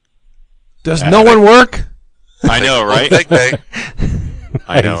Con. Does no one work? I know, right?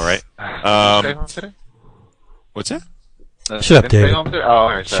 I know, right? What's that? Shut up, David.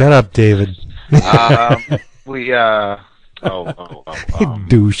 Shut up, David.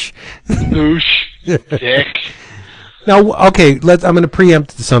 Douche. Dick. Now, okay, I'm going to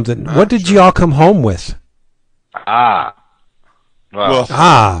preempt something. What did you all come home with? Okay,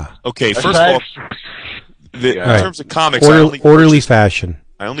 first of all, in terms of comics, orderly fashion.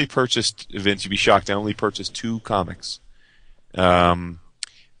 I only purchased, Vince, you'd be shocked, I only purchased 2 comics. And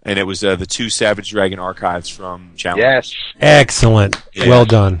it was the 2 Savage Dragon archives from Challenge. Yes. Excellent. Yeah. Well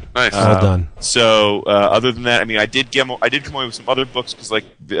done. Nice. Well done. So, other than that, I did come away with some other books because, like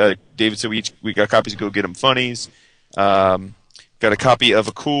David said, we got copies of Go Get 'Em Funnies. Got a copy of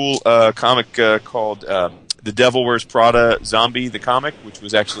a cool comic called The Devil Wears Prada Zombie, the comic, which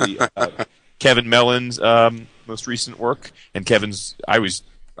was actually Kevin Mellon's most recent work. And Kevin's, I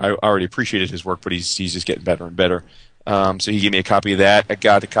already appreciated his work, but he's just getting better and better. So he gave me a copy of that. I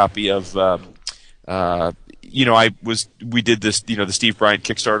got a copy of, we did this, the Steve Bryant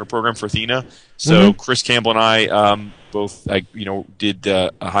Kickstarter program for Athena. So Chris Campbell and I both, did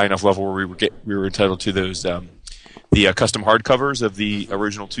a high enough level where we were entitled to those the custom hardcovers of the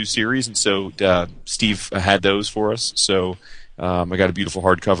original 2 series, and so Steve had those for us. So I got a beautiful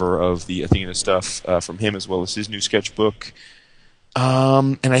hardcover of the Athena stuff from him, as well as his new sketchbook.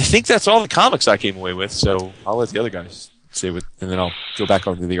 And I think that's all the comics I came away with, so I'll let the other guys say and then I'll go back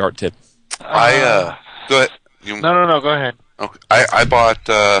on to the art tip. Go ahead. No, go ahead. Okay. I bought,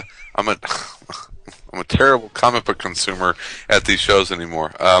 I'm a terrible comic book consumer at these shows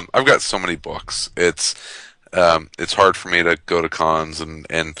anymore. I've got so many books. It's hard for me to go to cons and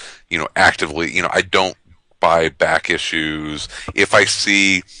actively, I don't buy back issues. If I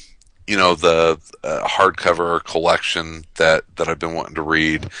see, the hardcover collection that I've been wanting to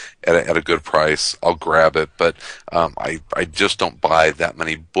read at a good price, I'll grab it. But I just don't buy that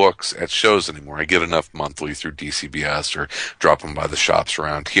many books at shows anymore. I get enough monthly through DCBS or drop them by the shops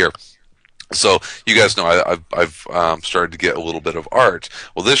around here. So you guys know I've started to get a little bit of art.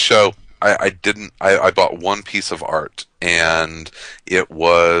 Well, this show I bought one piece of art, and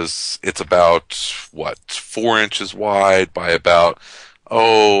it's about 4 inches wide by about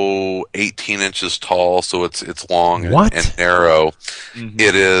 18 inches tall, so it's long and narrow. Mm-hmm.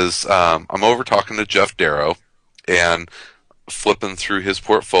 It is. I'm over talking to Geoff Darrow and flipping through his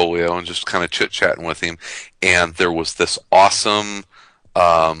portfolio and just kind of chit-chatting with him, and there was this awesome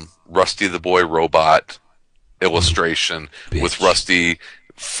Rusty the Boy Robot illustration with Rusty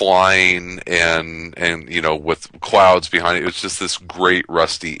flying and with clouds behind it. It was just this great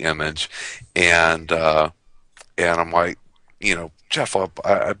Rusty image, and I'm like, Jeff,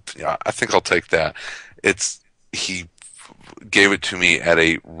 I think I'll take that. He gave it to me at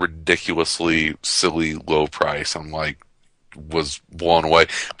a ridiculously silly low price. I'm like, was blown away.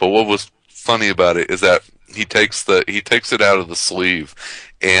 But what was funny about it is that he takes it out of the sleeve,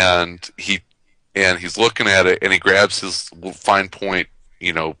 and he's looking at it, and he grabs his fine point,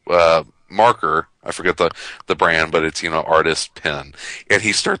 marker, I forget the brand, but it's artist pen, and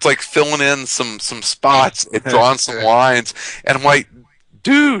he starts like filling in some spots and drawing some lines, and I'm like,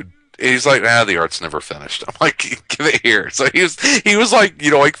 dude. He's like, the art's never finished. I'm like, give it here. So he was like,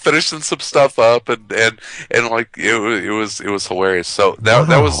 like finishing some stuff up, and like it was hilarious. So that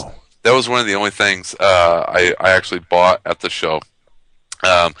was one of the only things I actually bought at the show.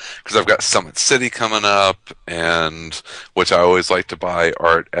 Because I've got Summit City coming up, and which I always like to buy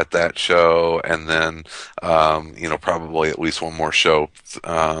art at that show, and then probably at least one more show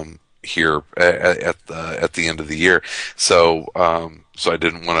here at the end of the year. So I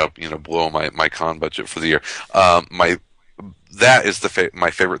didn't want to blow my con budget for the year. That is my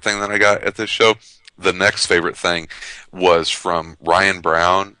favorite thing that I got at this show. The next favorite thing was from Ryan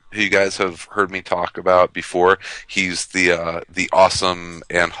Brown, who you guys have heard me talk about before. He's the awesome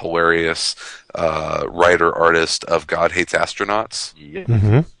and hilarious writer artist of God Hates Astronauts. Yeah.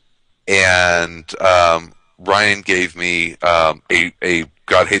 Mm-hmm. And Ryan gave me a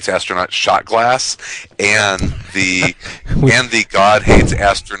God Hates Astronauts shot glass and the God Hates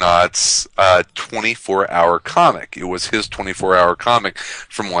Astronauts 24-hour comic. It was his 24-hour comic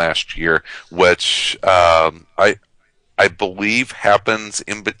from last year, which I believe happens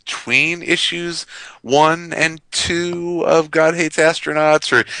in between issues 1 and 2 of God Hates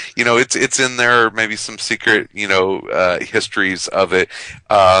Astronauts, or it's in there, maybe some secret histories of it.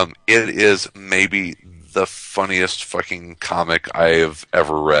 It is maybe the funniest fucking comic I have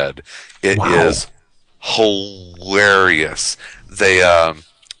ever read. It is hilarious. They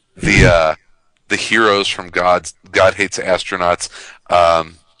the heroes from God Hates Astronauts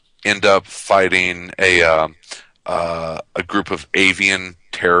end up fighting a group of avian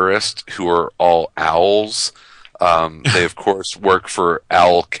terrorists who are all owls. They of course work for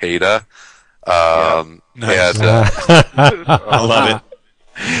Al Qaeda. Nice. And, I love it.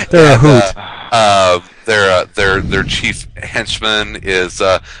 They're a hoot. Their chief henchman is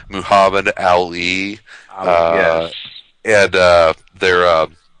Muhammad Ali. Yes. And their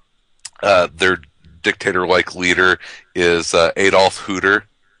dictator-like leader is Adolf Hitler.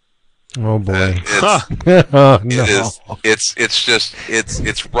 Oh boy! Oh, no.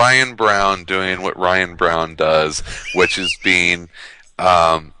 It's Ryan Brown doing what Ryan Brown does, which is being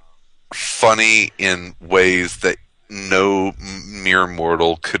funny in ways that no mere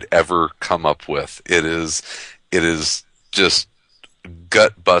mortal could ever come up with. It is just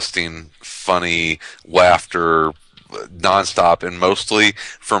gut busting, funny laughter, nonstop, and mostly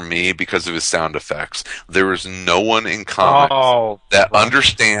for me because of his sound effects. There is no one in comics that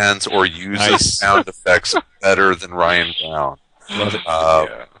understands or uses sound effects better than Ryan Brown. Love it.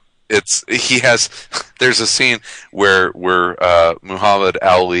 There's a scene where Muhammad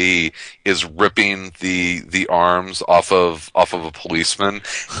Ali is ripping the arms off of a policeman,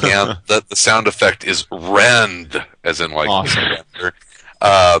 and the sound effect is rend, as in like surrender.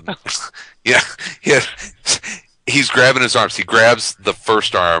 Yeah. He's grabbing his arms. He grabs the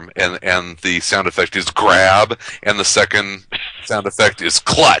first arm, and the sound effect is grab, and the second sound effect is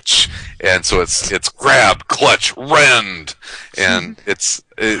clutch, and so it's grab, clutch, rend, and his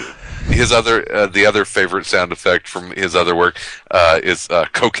other favorite sound effect from his other work is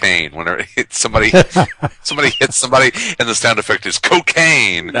cocaine. Whenever somebody hits somebody, and the sound effect is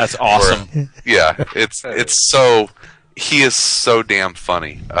cocaine. That's awesome. He is so damn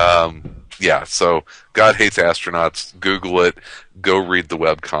funny. So God Hates Astronauts. Google it. Go read the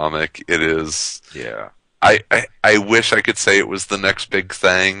webcomic. It is. Yeah. I wish I could say it was the next big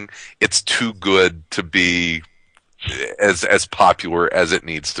thing. It's too good to be as popular as it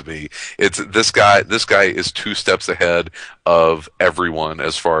needs to be. This guy is 2 steps ahead of everyone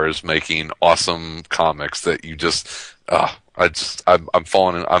as far as making awesome comics that you just. I'm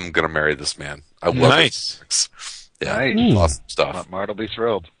falling in. I'm gonna marry this man. I love it. Yeah, nice. Awesome stuff. Mart'll be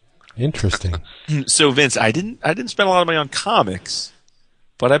thrilled. Interesting. So Vince, I didn't spend a lot of money on comics,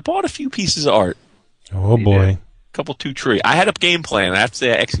 but I bought a few pieces of art. Oh boy. A couple 2-3. I had a game plan. I have to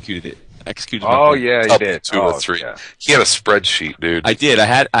say I executed it. You did. 2 or 3. Yeah. He had a spreadsheet, dude. I did.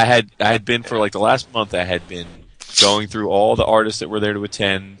 I had been for like the last month. I had been going through all the artists that were there to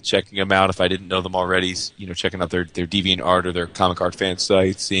attend, checking them out if I didn't know them already. Checking out their DeviantArt or their comic art fan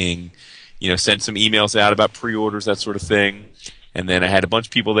site, seeing, sent some emails out about pre-orders, that sort of thing. And then I had a bunch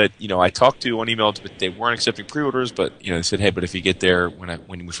of people that I talked to on email, but they weren't accepting pre-orders. But they said, "Hey, but if you get there when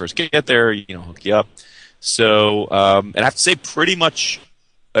we first get there, hook you up." So, and I have to say, pretty much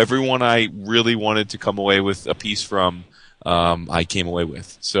everyone I really wanted to come away with a piece from, I came away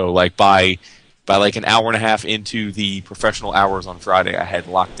with. So, like by like an hour and a half into the professional hours on Friday, I had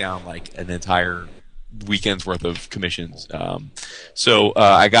locked down like an entire weekend's worth of commissions. So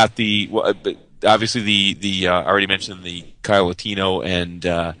I got obviously the I already mentioned the Kyle Latino and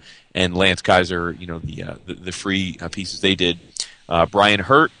Lance Kizer, the free pieces they did. Brian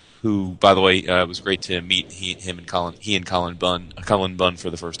Hurt, who, by the way, it was great to meet he and Colin Bunn for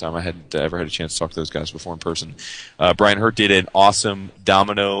the first time. I hadn't ever had a chance to talk to those guys before in person. Brian Hurt did an awesome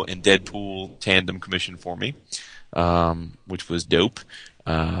Domino and Deadpool tandem commission for me, which was dope.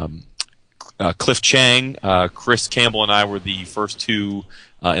 Cliff Chiang, Chris Campbell, and I were the first two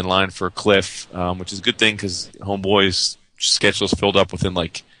in line for Cliff, which is a good thing because Homeboy's schedule was filled up within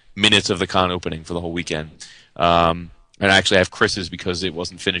like minutes of the con opening for the whole weekend. And I actually have Chris's because it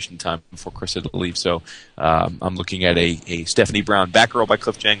wasn't finished in time before Chris had to leave. So I'm looking at a Stephanie Brown Batgirl by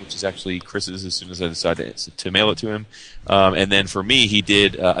Cliff Chiang, which is actually Chris's as soon as I decided to mail it to him. And then for me, he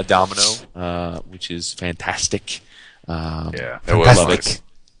did a Domino, which is fantastic. Yeah, it was love nice. it.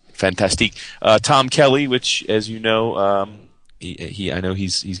 Fantastic. Tom Kelly, which, as you know, I know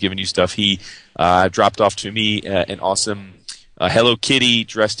he's given you stuff. He dropped off to me an awesome Hello Kitty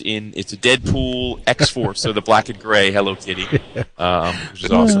dressed in, it's a Deadpool X-Force, so the black and gray Hello Kitty, which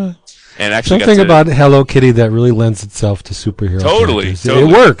is awesome. And actually something about Hello Kitty that really lends itself to superhero characters. Totally.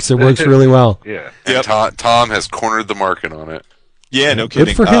 It works. It works really well. Yeah. And Tom has cornered the market on it. Yeah, no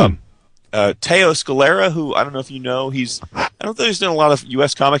kidding. Good for him. Teo Scalera, who I don't know if you know, I don't think he's done a lot of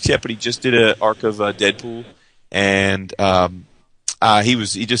U.S. comics yet, but he just did an arc of Deadpool, and I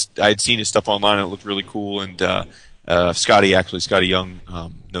had seen his stuff online and it looked really cool, and Skottie Young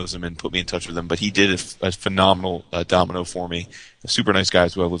knows him and put me in touch with him, but he did a phenomenal Domino for me. A super nice guy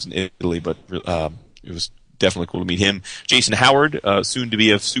as well, lives in Italy, but it was definitely cool to meet him. Jason Howard, soon to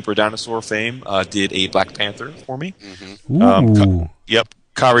be of Super Dinosaur fame, did a Black Panther for me. Ooh.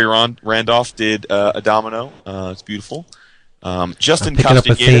 Kari Randolph did a Domino. It's beautiful. Justin Picking up a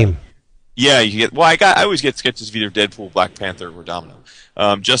Castaneda. theme. Yeah, you get. Well, I always get sketches of either Deadpool, Black Panther, or Domino.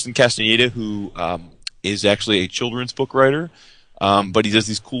 Justin Castaneda, who is actually a children's book writer, but he does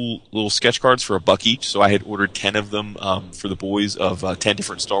these cool little sketch cards for $1 each. So I had ordered 10 of them for the boys of 10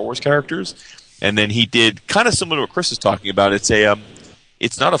 different Star Wars characters, and then he did kind of similar to what Chris is talking about. It's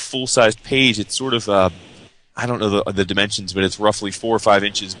it's not a full-sized page. It's sort of I don't know the dimensions, but it's roughly 4 or 5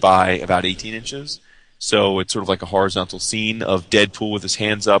 inches by about 18 inches. So it's sort of like a horizontal scene of Deadpool with his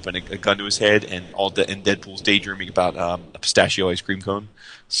hands up and a gun to his head, and and Deadpool's daydreaming about a pistachio ice cream cone.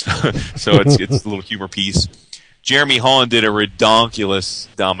 So it's a little humor piece. Jeremy Haun did a redonkulous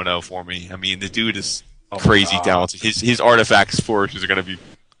Domino for me. I mean, the dude is crazy talented. His artifacts forges are going to be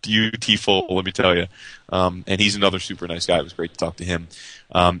beautiful, let me tell you. And he's another super nice guy. It was great to talk to him.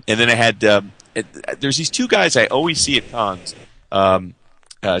 And then I had there's these two guys I always see at cons.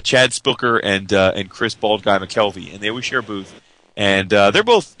 Chad Spooker and Chris Bald Guy McKelvey, and they always share a booth. And they're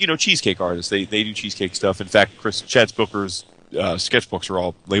both, cheesecake artists. They do cheesecake stuff. In fact, Chad Spooker's sketchbooks are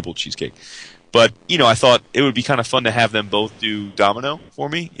all labeled cheesecake. But I thought it would be kind of fun to have them both do Domino for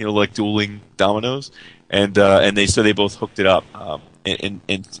me. Like dueling dominoes. And they both hooked it up. And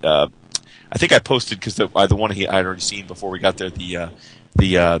I think I posted because the one I had already seen before we got there, the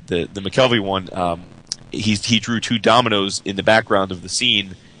McKelvey one. He drew 2 dominoes in the background of the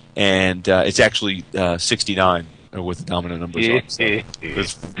scene, and it's actually 69 with the domino numbers on. So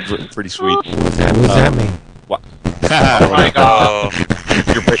it's pretty sweet. What does that mean? Oh my God!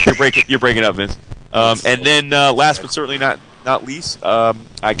 You're breaking up, Vince. And then last but certainly not least,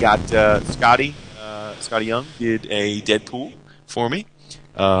 I got Skottie Young did a Deadpool for me,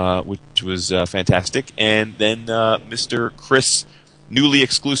 which was fantastic, and then Mr. Chris, newly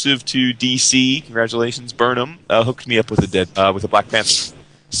exclusive to DC, congratulations, Burnham, hooked me up with a Black Panther.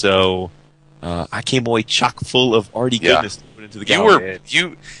 So I came away chock full of arty goodness to put into the gallery.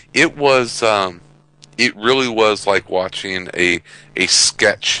 It really was like watching a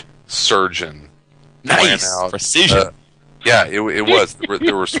sketch surgeon. Nice plan out, precision. Yeah, it was.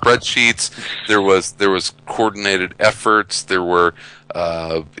 There were spreadsheets. There was coordinated efforts. There were.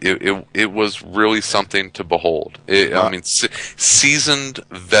 It was really something to behold. I mean, seasoned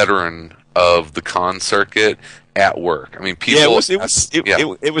veteran of the con circuit at work. I mean, people. Yeah,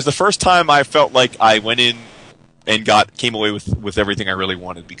 it was the first time I felt like I went in and came away with everything I really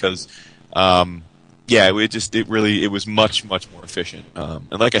wanted because. It was much more efficient.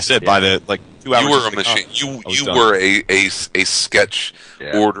 And like I said, by the 2 hours, you were a machine. You were a sketch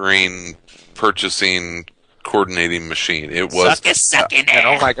ordering, purchasing, coordinating machine. It was. And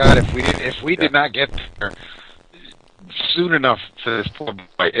oh my God, if we did not get there soon enough for this poor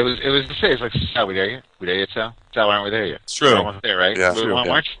boy, it was to say it's like, Sal, we there yet? We there yet, Sal? Sal, aren't we there yet? It's true. We're almost there, right? Yeah. Why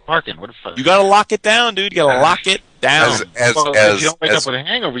aren't you parking? What the fuck? You gotta lock it down, dude. You gotta lock it down. If you don't wake up with a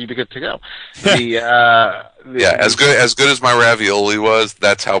hangover, you'd be good to go. As good as my ravioli was,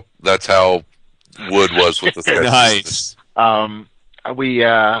 that's how Wood was with the sketches. Nice.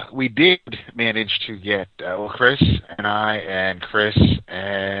 We did manage to get Chris and I and Chris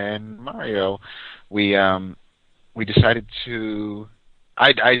and Mario. We decided to.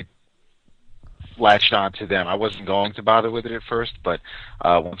 I latched on to them. I wasn't going to bother with it at first, but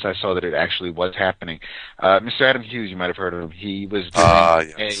once I saw that it actually was happening, Mr. Adam Hughes, you might have heard of him. He was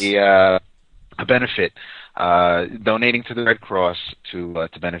doing a benefit, donating to the Red Cross to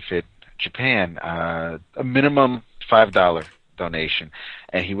benefit Japan, a minimum $5 donation,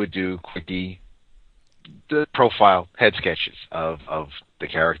 and he would do quickie the profile head sketches of the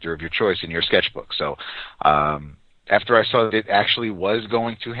character of your choice in your sketchbook. So after I saw that it actually was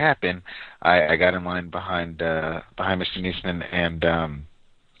going to happen, I got in line behind Mr. Niesman,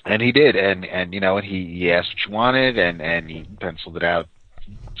 and he did, and you know, and he asked what you wanted, and he penciled it out,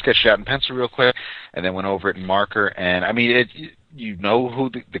 sketched it out in pencil real quick, and then went over it in marker. And I mean, you know who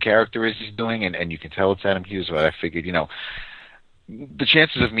the character is he's doing, and you can tell it's Adam Hughes. But I figured, you know, the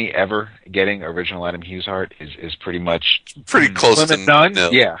chances of me ever getting original Adam Hughes art is pretty close to none.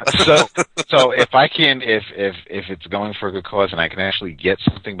 nil. Yeah. So if I can, if it's going for a good cause and I can actually get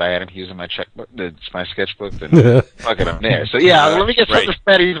something by Adam Hughes in my checkbook, it's my sketchbook, then fuck it, I'm there. So yeah, let me get something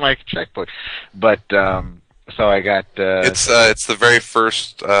by Hughes in my checkbook. But so I got. It's the very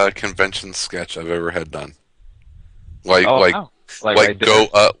first convention sketch I've ever had done. Go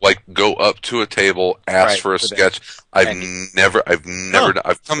up to a table, ask for a sketch. I've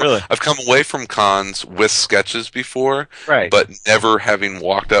come away from cons with sketches before, but never having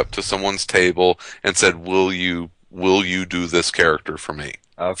walked up to someone's table and said, "Will you do this character for me?"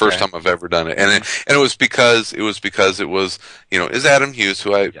 Okay. First time I've ever done it, and it was because it was is Adam Hughes,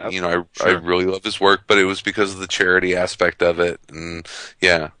 who I really love his work, but it was because of the charity aspect of it, and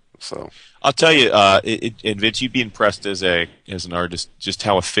so. I'll tell you, and Vince, you'd be impressed as an artist just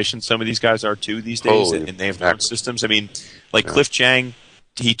how efficient some of these guys are too these days, and they have their own systems. I mean, like Cliff Chiang,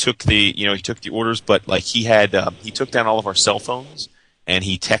 he took the orders, but like he took down all of our cell phones, and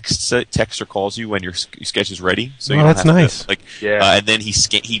he texts or calls you when your sketch is ready. So that's nice. And then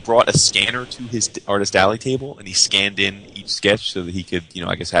he brought a scanner to his artist alley table, and he scanned in each sketch so that he could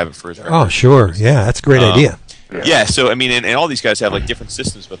I guess have it for his record. Oh, sure, yeah, that's a great idea. Yeah, so I mean, and all these guys have like different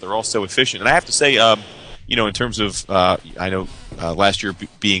systems, but they're all so efficient. And I have to say, in terms of, I know last year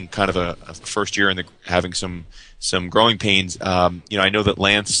being kind of a first year and having some growing pains, I know that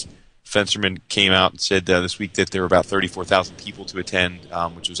Lance Fencerman came out and said this week that there were about 34,000 people to attend,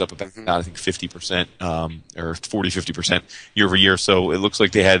 which was up about I think 50% or 40-50% year over year. So it looks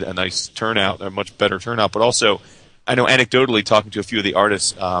like they had a nice turnout, a much better turnout, but also. I know anecdotally talking to a few of the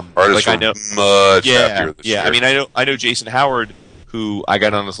artists. Artists I know much happier this year. I mean, I know Jason Howard, who I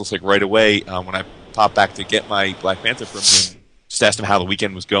got on this list like right away when I popped back to get my Black Panther from him. Just asked him how the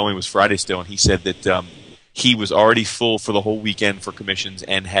weekend was going. It was Friday still, and he said that he was already full for the whole weekend for commissions,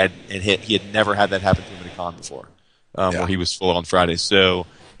 and he had never had that happen to him at a con before, where he was full on Friday. So.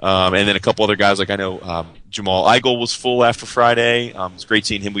 And then a couple other guys, like I know Jamal Igle was full after Friday. It was great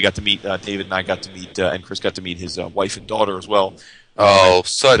seeing him. We got to meet, David and I got to meet, and Chris got to meet his wife and daughter as well.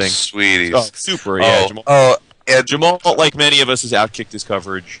 Such sweeties. Oh, super, yeah. Jamal, like many of us, has outkicked his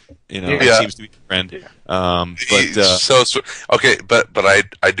coverage. He seems to be a friend. So okay, but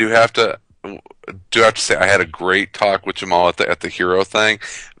I do have to say I had a great talk with Jamal at the hero thing.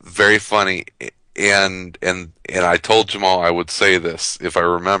 Very funny. And I told Jamal I would say this if I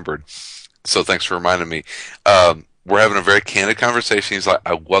remembered. So thanks for reminding me. We're having a very candid conversation. He's like,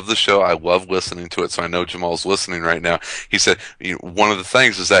 I love the show. I love listening to it. So I know Jamal's listening right now. He said, one of the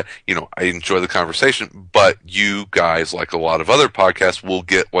things is that, I enjoy the conversation, but you guys, like a lot of other podcasts, will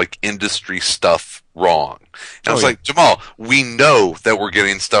get like industry stuff wrong. And I was like, Jamal, we know that we're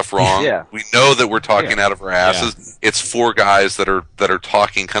getting stuff wrong. Yeah. We know that we're talking out of our asses. Yeah. It's four guys that are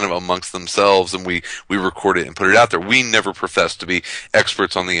talking kind of amongst themselves, and we record it and put it out there. We never profess to be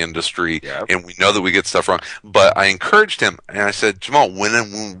experts on the industry, and we know that we get stuff wrong. But I encouraged him, and I said, Jamal,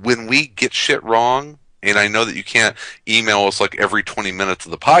 when we get shit wrong, and I know that you can't email us like every 20 minutes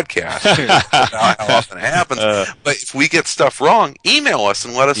of the podcast. How often it happens. But if we get stuff wrong, email us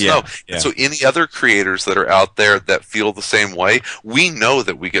and let us know. Yeah. So any other creators that are out there that feel the same way, we know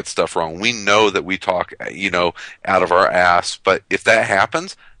that we get stuff wrong. We know that we talk, out of our ass. But if that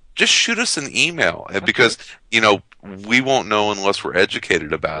happens, just shoot us an email because, we won't know unless we're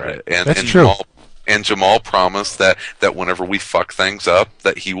educated about it. And, That's true. And Jamal promised that whenever we fuck things up,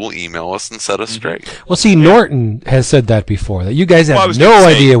 that he will email us and set us straight. Well, see, Norton has said that before, that you guys have no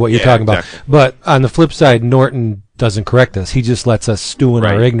idea what you're talking about. But on the flip side, Norton doesn't correct us. He just lets us stew in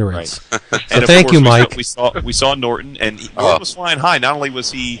our ignorance. So and thank you, Mike. We saw Norton, and Norton was flying high. Not only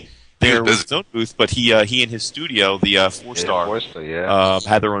was he there with his own booth, but he and his studio, the 4-Star,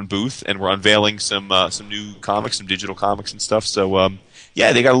 had their own booth, and we're unveiling some new comics, some digital comics and stuff. So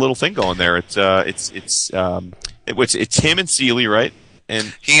they got a little thing going there. It's him and Seeley, right?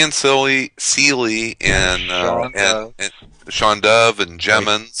 And he and Seeley and Sean Dove and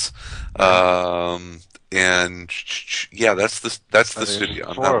Jemmons. And that's the studio.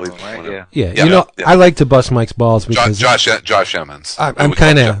 I'm not leaving right? Yeah. I like to bust Mike's balls because Josh Emmons. I'm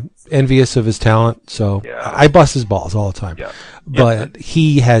kind of envious of his talent, so I bust his balls all the time. Yeah. But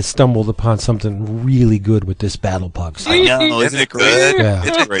he has stumbled upon something really good with this Battlepug. I know, isn't it great? Yeah.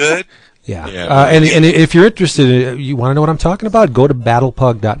 Isn't it good? Yeah. And if you're interested, you want to know what I'm talking about, go to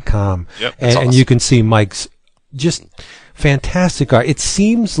battlepug.com and awesome. You can see Mike's just fantastic art. It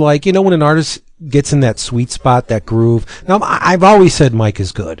seems like, when an artist gets in that sweet spot, that groove. Now, I've always said Mike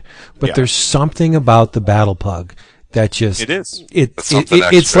is good, but there's something about the Battlepug that just... It is.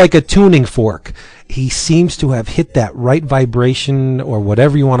 It's like a tuning fork. He seems to have hit that right vibration, or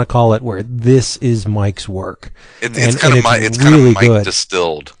whatever you want to call it, where this is Mike's work. It's kind of Mike good.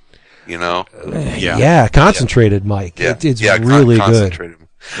 Distilled, concentrated Mike. Yeah. It's really good.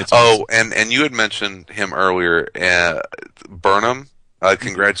 And you had mentioned him earlier, Burnham.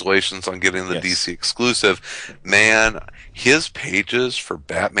 Congratulations on getting the DC exclusive. Man, his pages for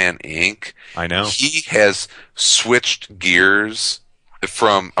Batman Inc. I know. He has switched gears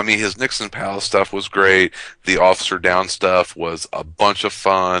from, his Nixon Palace stuff was great. The Officer Down stuff was a bunch of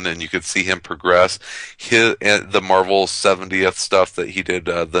fun, and you could see him progress. The Marvel 70th stuff that he did,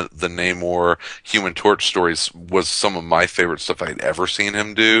 the Namor Human Torch stories, was some of my favorite stuff I'd ever seen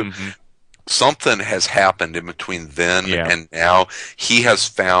him do. Mm-hmm. Something has happened in between then and now. He has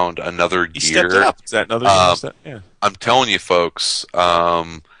found another gear. He stepped up. Is that another step? Yeah. I'm telling you, folks.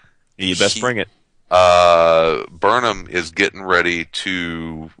 You best bring it. Burnham is getting ready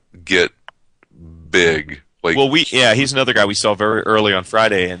to get big. He's another guy we saw very early on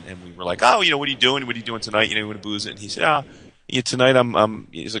Friday, and we were like, what are you doing? What are you doing tonight? You want to booze it? And he said, tonight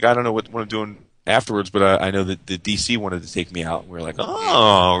he's like, I don't know what I'm doing afterwards, but I know that the DC wanted to take me out. And we were like,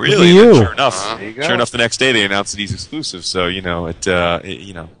 oh, really? Sure enough, the next day they announced that he's exclusive. So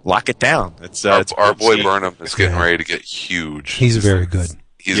lock it down. It's our boy Burnham is getting ready to get huge. He's very good.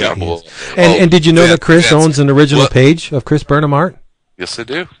 He's unbelievable. And did you know that Chris owns an original page of Chris Burnham art? Yes, I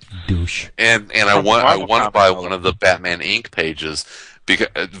do. Douche. And I want to buy one of the Batman Inc. pages. Because,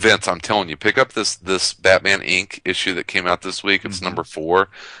 Vince, I'm telling you, pick up this Batman Inc. issue that came out this week. It's number 4,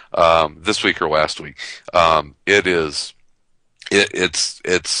 this week or last week. It's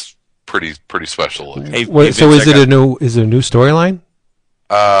pretty special looking. Wait, so is it a new storyline?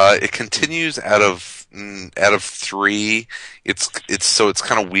 It continues out of 3. It's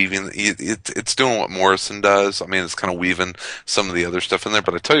kind of weaving. It's doing what Morrison does. It's kind of weaving some of the other stuff in there.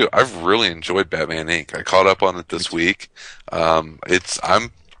 But I tell you, I've really enjoyed Batman Inc. I caught up on it this week. I'm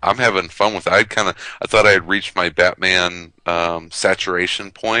having fun with it. I thought I had reached my Batman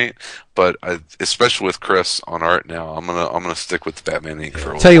saturation point, but especially with Chris on art now, I'm gonna stick with the Batman Inc.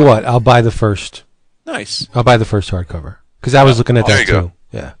 for a while. Tell you what, I'll buy the first. Nice. I'll buy the first hardcover because I was looking at that too. Go.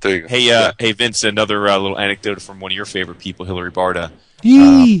 Yeah. There you go. Hey, Vince, another little anecdote from one of your favorite people, Hilary Barta.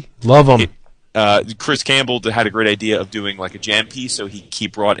 Love him. Chris Campbell had a great idea of doing like a jam piece, so he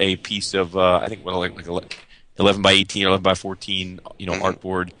brought a piece of I think like 11 by 18 or 11 by 14,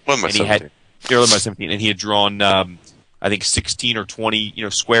 artboard. 11 by 17. 11 by 17, and he had drawn I think 16 or 20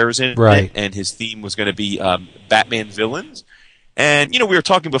 squares in it, and his theme was going to be Batman villains. And, we were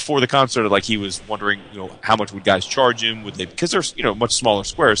talking before the concert, like he was wondering, how much would guys charge him? Would they, because there's, much smaller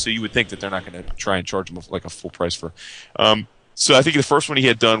squares, so you would think that they're not going to try and charge him like a full price for. So I think the first one he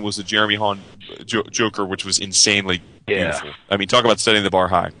had done was the Jeremy Haun Joker, which was insanely beautiful. Talk about setting the bar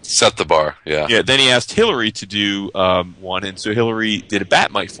high. Set the bar, yeah. Yeah, then he asked Hilary to do one, and so Hilary did a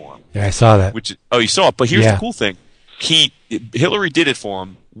Batmite for him. Yeah, I saw that. You saw it, but here's the cool thing. Hilary did it for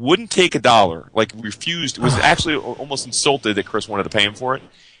him, wouldn't take $1, like refused, was actually almost insulted that Chris wanted to pay him for it.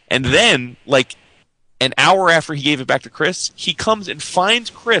 And then, like, an hour after he gave it back to Chris, he comes and finds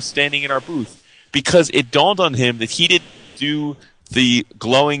Chris standing in our booth because it dawned on him that he didn't do the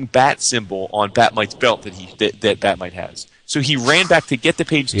glowing bat symbol on Batmite's belt that that Batmite has. So he ran back to get the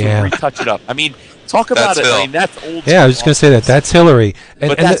page to retouch it up. Talk about it. That's old. Yeah, I was just going to say that. That's Hilary.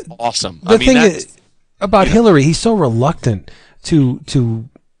 But that's awesome. The thing is, about Hilary, he's so reluctant to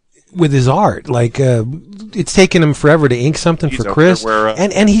with his art. Like, it's taken him forever to ink something for Chris,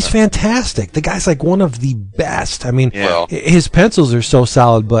 and he's fantastic. The guy's like one of the best. His pencils are so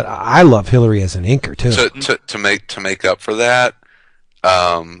solid, but I love Hilary as an inker too. To make up for that,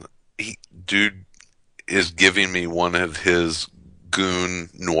 dude is giving me one of his Goon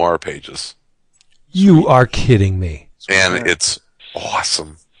Noir pages. You are kidding me. And it's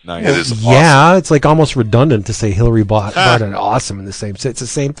awesome. Nice. It is awesome. Yeah, it's like almost redundant to say Hilary Barta and awesome in the same. It's the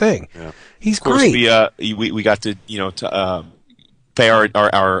same thing. Yeah. He's Of course, great. we got to pay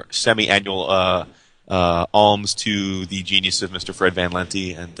our semi-annual alms to the genius of Mr. Fred Van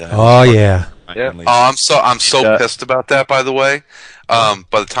Lente and Oh yeah. Yeah. Oh, I'm so And, pissed about that. By the way, by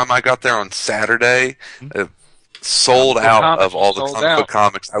the time I got there on Saturday, sold out of all the comic book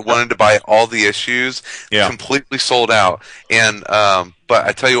comics. I wanted to buy all the issues, completely sold out. And but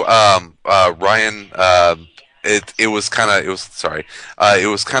I tell you, Ryan, it was kind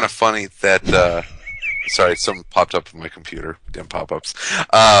of funny that sorry, something popped up on my computer. Damn pop-ups.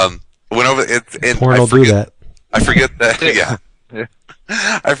 Went over it, and Porn will do that. I forget that. Yeah.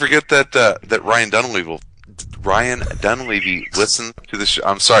 I forget that Ryan Dunlavey listened to the show.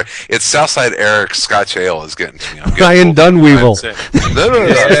 I'm sorry. It's Southside Eric Scotch Ale is getting to me. Ryan Dunweevil.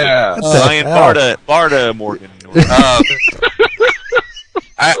 Yeah. Ryan Barta Morgan.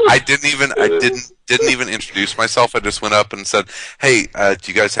 I didn't even introduce myself. I just went up and said, "Hey, do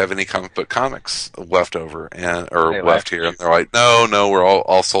you guys have any comic book comics left over left here?" And they're like, "No, we're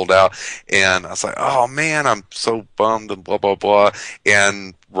all sold out." And I was like, "Oh man, I'm so bummed," and blah blah blah.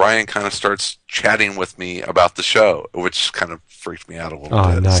 And Ryan kind of starts chatting with me about the show, which kind of freaked me out a little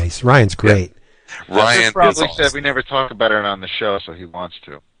bit. Oh, nice. Ryan's great. Yeah. Ryan Chris probably is said awesome. we never talk about it on the show, so he wants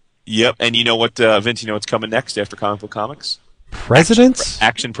to. Yep, and you know what, Vince? You know what's coming next after comic book comics? Presidents?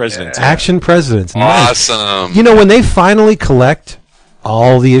 Action Presidents. Yeah. Action Presidents. Nice. Awesome. You know, when they finally collect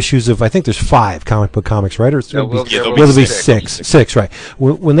all the issues of, I think there's 5 comic book comics, right? Or it's There'll will be 6. 6, right.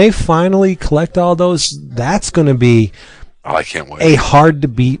 When they finally collect all those, that's going to be I can't wait. a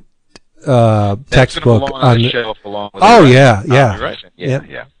hard-to-beat textbook. On the shelf along with Oh, the yeah, rest. yeah. You're right. Yep.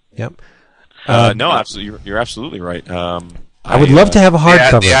 Yeah. Yep. No, absolutely. You're absolutely right. I would love to have a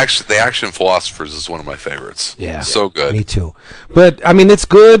hardcover. The Action Philosophers is one of my favorites. Yeah, so good. Me too. But I mean, it's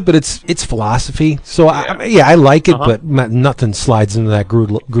good, but it's philosophy. So I like it, but nothing slides into that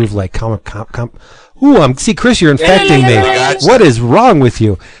groove like comic. Ooh, see, Chris, you're infecting me. What is wrong with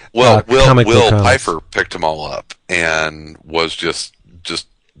you? Well, Will comics. Pfeifer picked them all up and was just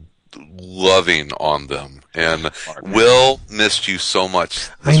loving on them. And Will missed you so much.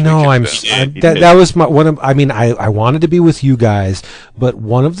 I know. That was one of. I mean, I wanted to be with you guys, but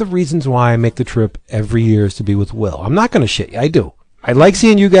one of the reasons why I make the trip every year is to be with Will. I'm not going to shit you. I do. I like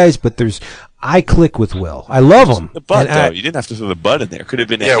seeing you guys, but I click with Will. I love him. The butt, though. You didn't have to throw the butt in there. Could have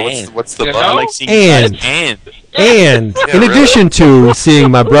been what's the butt? I like seeing and Yeah, in really? addition to seeing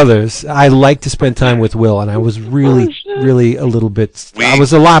my brothers, I like to spend time with Will, and I was really, really a little bit. I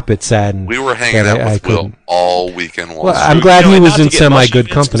was a lot bit saddened. We were hanging out with Will all weekend long. Well, I'm glad he was in semi-good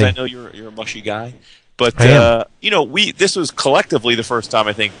company. I know you're a mushy guy, but I am. This was collectively the first time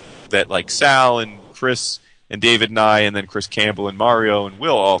I think that like Sal and Chris and David and I, and then Chris Campbell and Mario and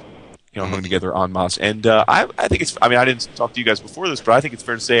Will all hung together en masse. And I think it's. I mean, I didn't talk to you guys before this, but I think it's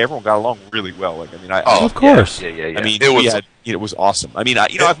fair to say everyone got along really well. Like, I mean, of course. Yeah. I mean, it was awesome. I mean,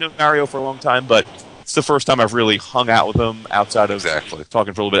 I've known Mario for a long time, but it's the first time I've really hung out with him outside of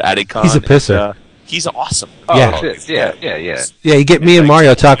talking for a little bit at AdCon. He's a pisser. He's awesome. Yeah. Yeah, you get me and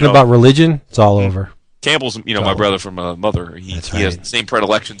Mario talking about religion, it's all over. Campbell's, my brother from mother. He has the same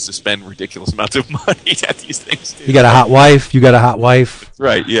predilections to spend ridiculous amounts of money at these things. Too. You got a hot wife. You got a hot wife.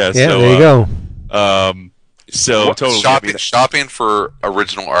 Right. Yeah. Yeah. So, there you go. So totally shopping for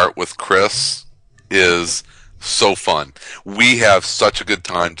original art with Chris is so fun. We have such a good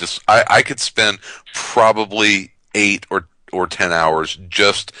time. I could spend probably 8 or 10 hours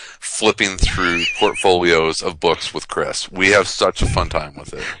just flipping through portfolios of books with Chris. We have such a fun time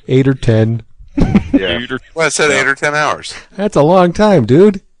with it. 8 or 10. Yeah. Well, I said 8 or 10 hours. That's a long time,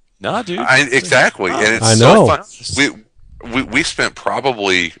 dude. Nah, dude. Exactly, and it's so fun. We spent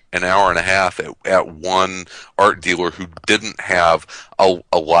probably an hour and a half at one art dealer who didn't have a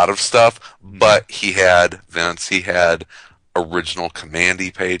lot of stuff, but he had original Commandy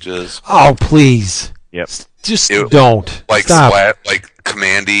pages. Oh, please. Yep. Just don't. Like Stop. like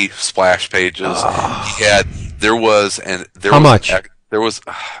Commandy splash pages. He had How much? There was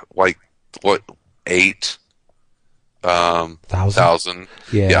like what 8,000.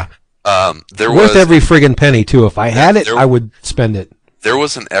 Yeah. There worth was every friggin' penny too. If I had it, I would spend it. There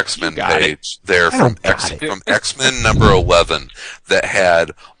was an X-Men page there from from X-Men number 11 that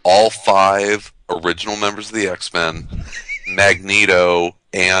had all 5 original members of the X-Men, Magneto,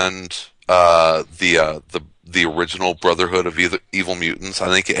 and the original Brotherhood of Evil Mutants. I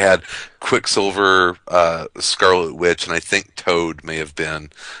think it had Quicksilver, Scarlet Witch, and I think Toad may have been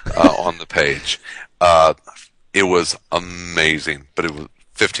on the page. It was amazing, but it was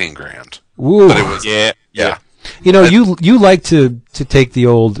 15 grand. Woo. But it was yeah. You know, you like to take the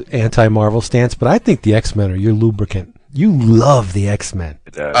old anti-Marvel stance, but I think the X-Men are your lubricant. You love the X-Men.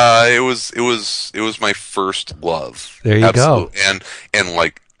 It was my first love. There you go. And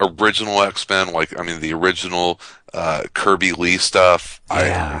like original X-Men, like I mean the original Kirby Lee stuff.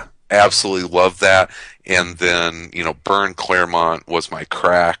 Yeah. I absolutely love that. And then, you know, Byrne Claremont was my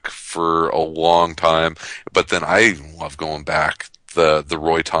crack for a long time. But then I even love going back the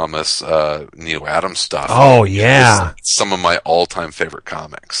Roy Thomas Neil Adams stuff. Oh yeah. It's some of my all-time favorite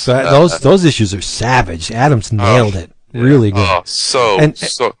comics. So those issues are savage. Adams nailed it. Really good.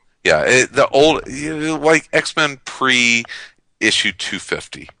 The old like X-Men pre-issue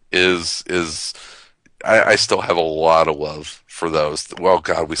 250 is I still have a lot of love for those. Well,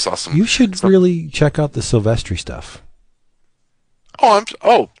 God, we saw some. You should really check out the Silvestri stuff.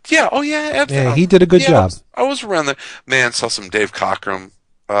 Yeah, he did a good job. I was around there. Man, saw some Dave Cockrum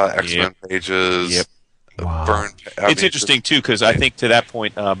X-Men pages. Yep. Wow. It's interesting too because I think to that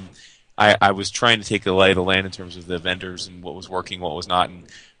point, I was trying to take the lay of the land in terms of the vendors and what was working, what was not, and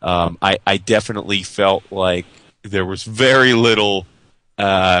I definitely felt like there was very little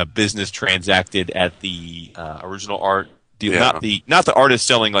business transacted at the original art deal. Yeah. Not the artists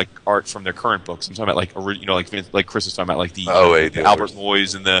selling like art from their current books. I'm talking about like Chris was talking about like the Albert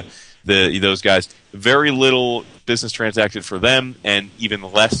Moyes and the those guys. Very little business transacted for them, and even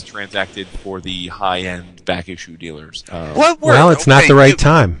less transacted for the high end back issue dealers. Well, it's not the right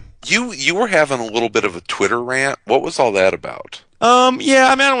time. You were having a little bit of a Twitter rant. What was all that about? Yeah, I mean,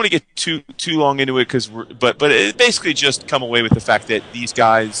 I don't want to get too long into it but it basically just come away with the fact that these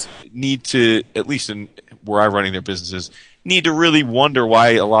guys need to, at least in where I'm running their businesses, need to really wonder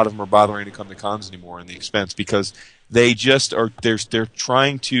why a lot of them are bothering to come to cons anymore and the expense, because they just are they're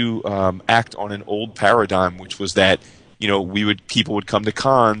trying to act on an old paradigm, which was that, you know, people would come to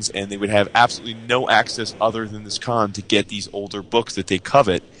cons and they would have absolutely no access other than this con to get these older books that they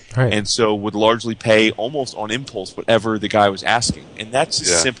covet. Right. And so would largely pay almost on impulse whatever the guy was asking. And that's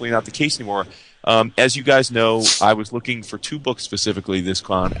just simply not the case anymore. As you guys know, I was looking for 2 books specifically this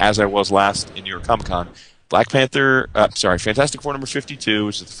con, as I was last in New York Comic Con. Fantastic Four number 52,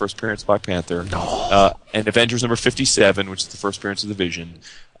 which is the first appearance of Black Panther, and Avengers number 57, which is the first appearance of the Vision.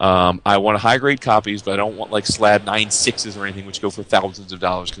 I want high-grade copies, but I don't want like slab 9.6s or anything, which go for thousands of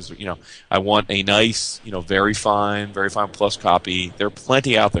dollars, because, you know, I want a nice, you know, very fine plus copy. There are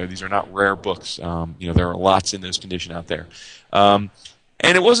plenty out there. These are not rare books. You know, there are lots in this condition out there. And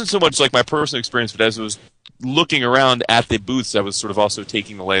it wasn't so much like my personal experience, but as I was looking around at the booths, I was sort of also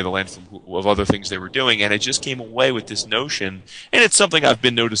taking the lay of the land of other things they were doing, and I just came away with this notion, and it's something I've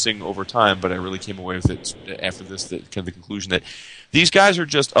been noticing over time, but I really came away with it after this, kind of the conclusion that these guys are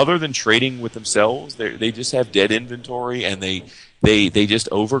just, other than trading with themselves, they just have dead inventory, and they just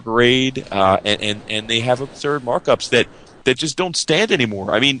overgrade, and they have absurd markups that just don't stand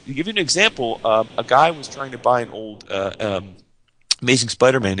anymore. I mean, to give you an example, a guy was trying to buy an old Amazing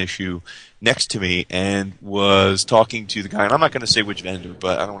Spider-Man issue next to me and was talking to the guy, and I'm not going to say which vendor,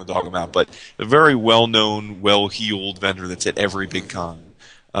 but I don't want to dog him out, but a very well-known, well-heeled vendor that's at every big con,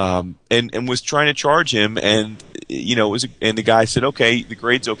 and was trying to charge him, and, you know, and the guy said, okay, the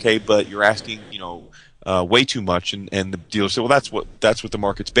grade's okay, but you're asking, you know, way too much, and the dealer said, well, that's what the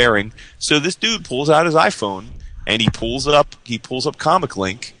market's bearing. So this dude pulls out his iPhone and he pulls up Comic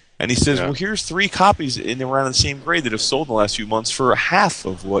Link. And he says, well, here's 3 copies in around the same grade that have sold in the last few months for half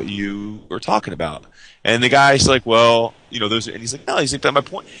of what you were talking about. And the guy's like, well, you know, those, and he's like, no, he's like,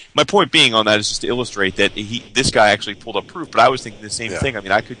 my point being on that is just to illustrate that this guy actually pulled up proof, but I was thinking the same thing. I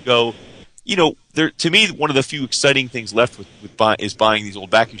mean, I could go, you know, to me, one of the few exciting things left with buying these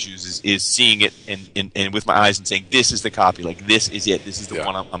old back issues is seeing it and with my eyes and saying, this is the copy, like, this is it, this is the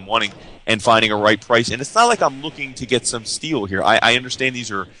one I'm wanting, and finding a right price. And it's not like I'm looking to get some steal here. I understand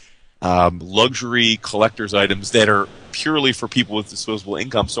these are luxury collector's items that are purely for people with disposable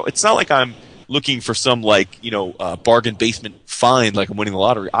income. So it's not like I'm looking for some, like, you know, bargain basement find like I'm winning the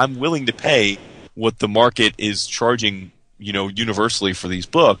lottery. I'm willing to pay what the market is charging, you know, universally for these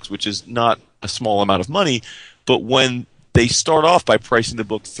books, which is not a small amount of money. But when they start off by pricing the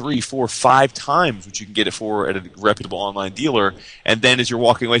book 3, 4, 5 times what you can get it for at a reputable online dealer, and then as you're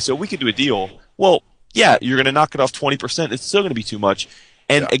walking away, so we could do a deal. Well, yeah, you're going to knock it off 20%. It's still going to be too much.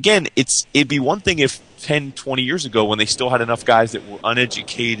 And again, it'd be one thing if 10, 20 years ago, when they still had enough guys that were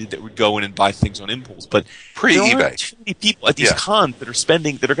uneducated that would go in and buy things on impulse. But pre-eBay, there aren't too many people at these cons that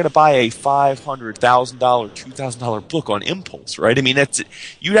are going to buy a $500,000, $2,000 book on impulse, right? I mean,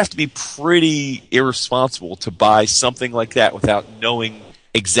 you'd have to be pretty irresponsible to buy something like that without knowing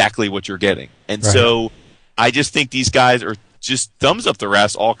exactly what you're getting. And so I just think these guys are just thumbs up their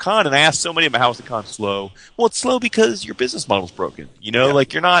ass all con. And I asked so many of them, how is the con slow? Well, it's slow because your business model's broken.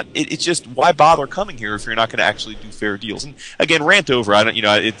 Like you're not. It's just why bother coming here if you're not going to actually do fair deals? And again, rant over. I don't.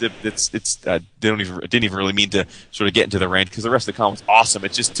 Didn't even really mean to sort of get into the rant because the rest of the con was awesome.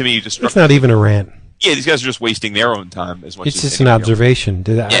 It's just to me, it's not even a rant. Yeah, these guys are just wasting their own time as much. It's as just an observation.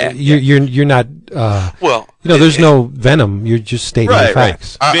 Yeah. You're not. There's no venom. You're just stating the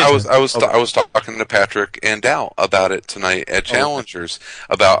facts. I was talking to Patrick and Dow about it tonight at Challengers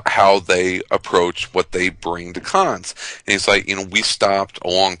about how they approach what they bring to cons. And he's like, we stopped a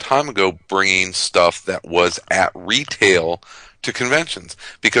long time ago bringing stuff that was at retail to conventions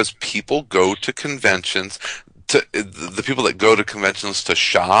because people go to conventions. The people that go to conventions to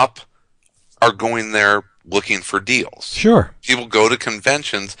shop are going there looking for deals. Sure. People go to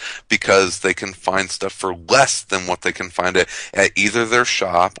conventions because they can find stuff for less than what they can find at either their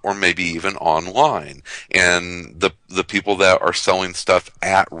shop or maybe even online. And the people that are selling stuff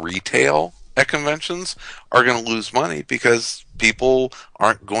at retail at conventions are going to lose money because people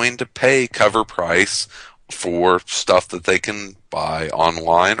aren't going to pay cover price for stuff that they can buy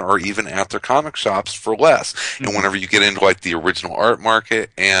online or even at their comic shops for less. Mm-hmm. And whenever you get into like the original art market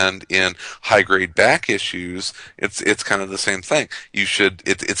and in high grade back issues, it's kind of the same thing.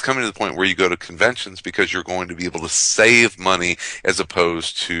 It's coming to the point where you go to conventions because you're going to be able to save money as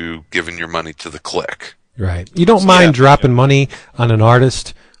opposed to giving your money to the clique. Right. You don't mind dropping money on an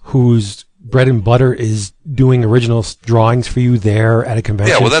artist whose bread and butter is doing original drawings for you there at a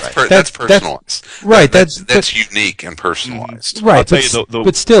convention. Yeah, well, that's personalized. Right. That's unique and personalized. Right.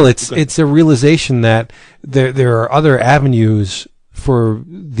 But still, it's a realization that there are other avenues for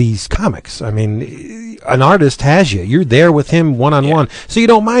these comics. I mean, an artist has you. You're there with him one-on-one. So you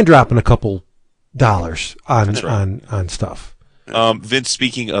don't mind dropping a couple dollars on stuff. Vince,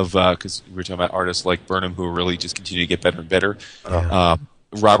 speaking of, because we were talking about artists like Burnham who really just continue to get better and better,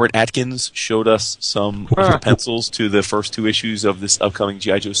 Robert Atkins showed us some pencils to the first 2 issues of this upcoming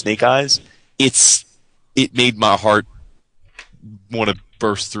G.I. Joe Snake Eyes. It made my heart want to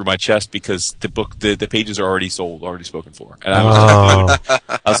burst through my chest because the pages are already sold, already spoken for. And I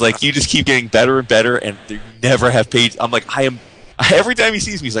was like, you just keep getting better and better, and they never have pages. I'm like, every time he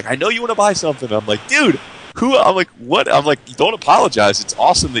sees me, he's like, I know you want to buy something. I'm like, dude. I'm like, what? I'm like, don't apologize. It's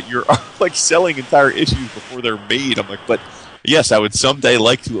awesome that you're like selling entire issues before they're made. I'm like, but yes, I would someday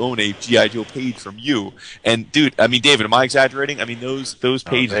like to own a G.I. Joe page from you. And dude, I mean, David, am I exaggerating? I mean, those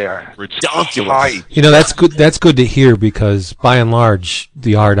pages are ridiculous. That's good to hear because by and large,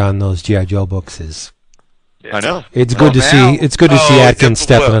 the art on those G.I. Joe books is. I know. It's good to see. It's good to see Atkins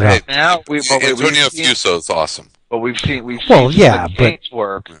stepping it up. Now Antonio Fuso is awesome. But we've seen Kane's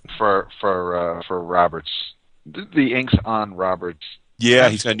work for Roberts. The inks on Roberts. Yeah,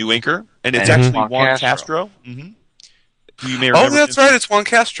 he's got a new inker, and it's actually Juan Castro. Mm-hmm. You may remember that's right. It's Juan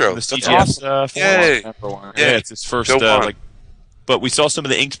Castro. That's awesome. Yeah, it's his first. But we saw some of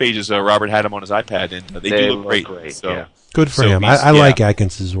the inks pages. Robert had them on his iPad, and they do look great. So good for him. I like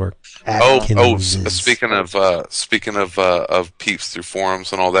Atkins's work. Speaking of peeps through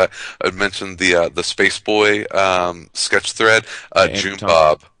forums and all that, I mentioned the Space Boy sketch thread. June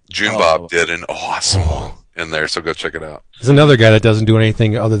Bob did an awesome one in there, so go check it out. There's another guy that doesn't do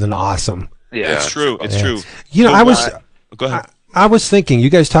anything other than awesome. Yeah, it's true. It's true. You know, go ahead. I was thinking, you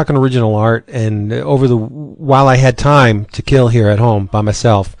guys talking original art, and while I had time to kill here at home by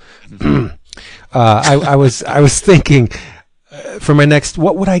myself, I was thinking, for my next,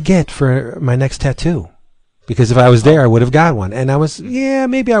 what would I get for my next tattoo? Because if I was there, I would have got one. And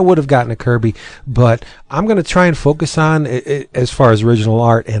maybe I would have gotten a Kirby, but I'm going to try and focus on, as far as original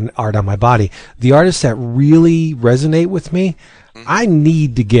art and art on my body, the artists that really resonate with me. I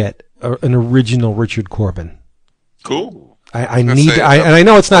need to get an original Richard Corben. Cool. I need, and I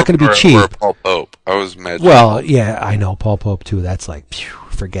know it's not going to be cheap. Or Paul Pope. I was imagining. Well, yeah, I know Paul Pope too. That's like,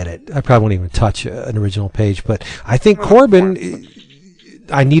 forget it. I probably won't even touch an original page. But I think Corben,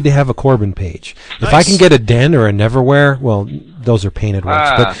 I need to have a Corben page. Nice. If I can get a Den or a Neverwhere, well, those are painted ones.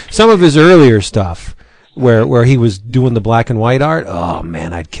 But some of his earlier stuff, where he was doing the black and white art, oh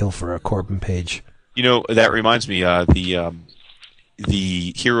man, I'd kill for a Corben page. You know, that reminds me,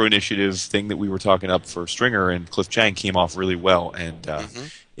 the Hero Initiative thing that we were talking up for Stringer and Cliff Chiang came off really well, and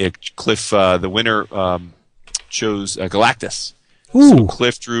Cliff, the winner, chose Galactus. Ooh. So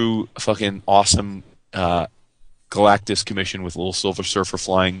Cliff drew a fucking awesome Galactus commission with a little Silver Surfer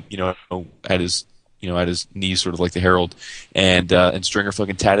flying, at his knees, sort of like the Herald, and Stringer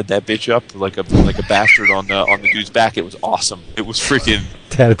fucking tatted that bitch up like a bastard on the dude's back. It was awesome. It was freaking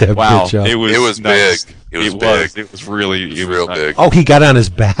tatted that bitch up. It was nice. big. It was big. It was really real nice. big. Oh, he got on his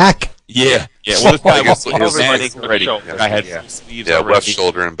back? Yeah. Well, this guy was His manic already. shoulder. I had Yeah. sleeves Yeah, already. left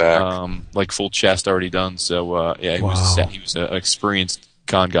shoulder and back. Like full chest already done. So he Wow. was an experienced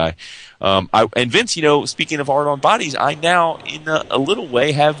con guy. And Vince, speaking of art on bodies, I now in a little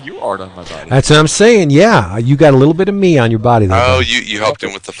way have your art on my body. That's what I'm saying. Yeah, you got a little bit of me on your body there. Oh, buddy. you helped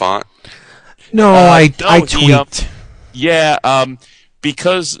him with the font? No, I tweaked.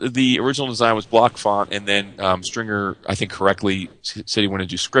 Because the original design was block font, and then Stringer, I think correctly, said he wanted to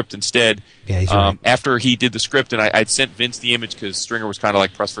do script instead. Yeah, he's right. After he did the script, and I'd sent Vince the image because Stringer was kind of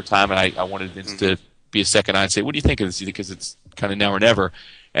like pressed for time, and I wanted Vince to be a second eye and say, what do you think of this? Because it's kind of now or never.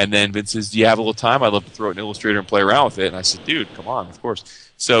 And then Vince says, do you have a little time? I'd love to throw it in Illustrator and play around with it. And I said, dude, come on, of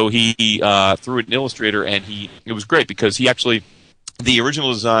course. So he threw it in Illustrator, and it was great because he actually, the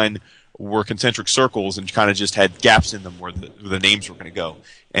original design were concentric circles and kind of just had gaps in them where the names were going to go.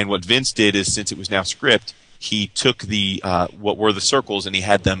 And what Vince did is, since it was now script, he took the what were the circles and he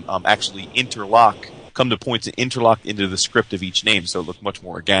had them actually come to points and interlock into the script of each name, so it looked much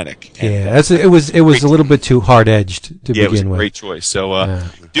more organic. And, It was a little bit too hard edged to begin it was a with. great choice. So,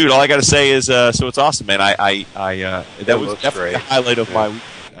 dude, all I got to say is, so it's awesome, man. That was definitely the highlight of my week.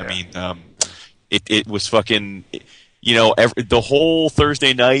 I mean, it was fucking. The whole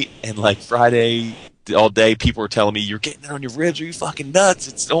Thursday night and like Friday all day, people were telling me, "You're getting it on your ribs. Are you fucking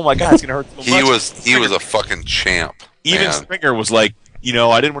nuts? Oh my god, it's gonna hurt so much." He was a fucking champ. Even man. Stringer was like,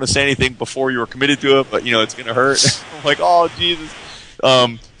 I didn't want to say anything before you were committed to it, but it's gonna hurt. I'm like, oh Jesus.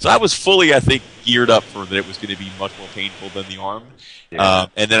 So I was fully, I think, geared up for that. It was going to be much more painful than the arm. Yeah.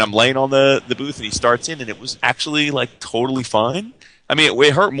 And then I'm laying on the booth, and he starts in, and it was actually like totally fine. I mean,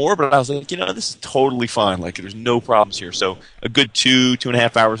 it hurt more, but I was like, this is totally fine. Like, there's no problems here. So a good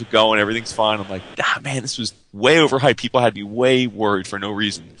 2.5 hours ago, and everything's fine. I'm like, man, this was way overhyped. People had to be way worried for no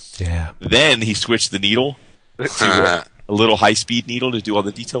reason. Yeah. Then he switched the needle to a little high-speed needle to do all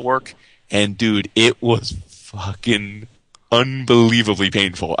the detail work. And, dude, it was fucking unbelievably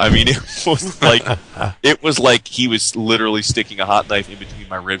painful. I mean, it was like he was literally sticking a hot knife in between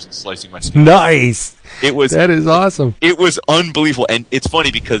my ribs and slicing my skin. Nice. That is awesome. It was unbelievable, and it's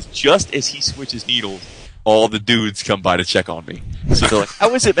funny because just as he switches needles, all the dudes come by to check on me. So they're like,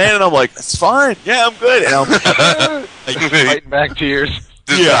 "How is it, man?" And I'm like, "It's fine. Yeah, I'm good." And I'm fighting back tears.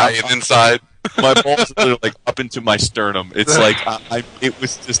 Dying inside. My balls are like up into my sternum. It's like it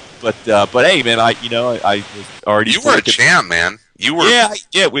was just, but hey, man, I was already. You were a champ, man. You were. Yeah.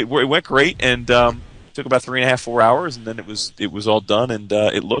 It went great, and took about 3.5-4 hours, and then it was all done, and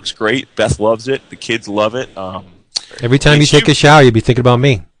it looks great. Beth loves it. The kids love it. Every time you take a shower, you'll be thinking about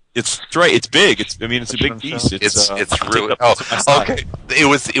me. It's right. It's big. It's a big piece. It's really. Okay.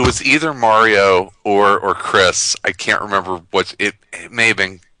 It was either Mario or Chris. I can't remember what it may have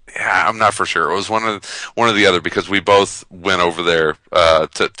been. Yeah, I'm not for sure. It was one of the other, because we both went over there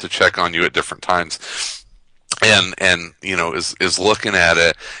to check on you at different times, and is looking at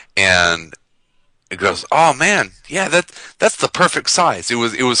it, and it goes, "Oh man, yeah, that's the perfect size." It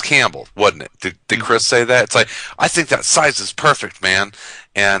was Campbell, wasn't it? Did Chris say that? It's like, I think that size is perfect, man.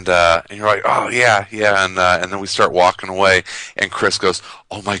 And you're like, "Oh yeah," and then we start walking away, and Chris goes,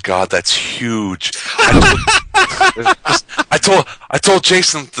 "Oh my God, that's huge." I told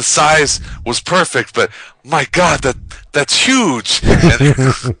Jason the size was perfect, but my God, that's huge.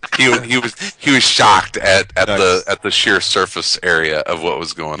 And he was shocked at the sheer surface area of what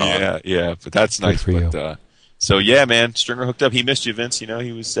was going on. Yeah, but that's nice. But, so yeah, man, Stringer hooked up. He missed you, Vince.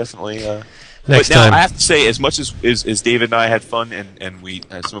 He was definitely. Next but now time. I have to say, as much as David and I had fun, and we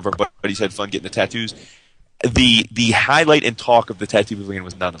some of our buddies had fun getting the tattoos, the highlight and talk of the tattoo pavilion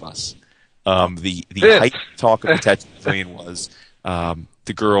was none of us. The height talk of the tattoo pavilion was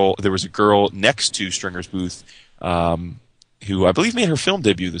the girl. There was a girl next to Stringer's booth, who I believe made her film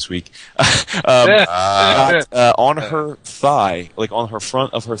debut this week. Got, on her thigh, like on her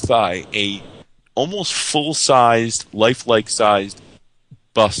front of her thigh, a almost full-sized, lifelike sized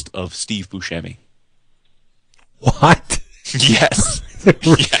bust of Steve Buscemi. What? Yes.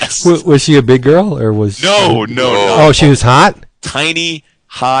 Yes. Was she a big girl, or was No. Oh, she was hot. Tiny,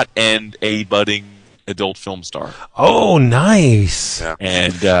 hot, and a budding adult film star. Oh, nice. Yeah.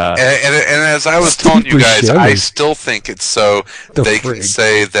 And as I was Steve telling you guys, Buscemi. I still think it's so they can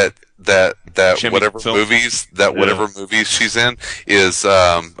say that Buscemi whatever film. whatever movies she's in is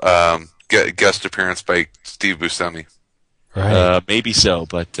guest appearance by Steve Buscemi. Right. maybe so,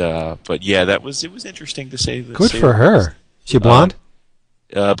 but yeah, it was interesting to say that. Good for her. She blonde?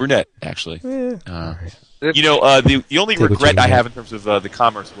 Brunette, actually. Yeah. The only Take what regret you I can have in terms of the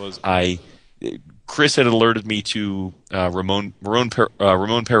commerce was Chris had alerted me to Ramon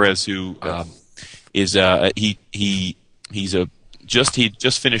Perez, who is he's a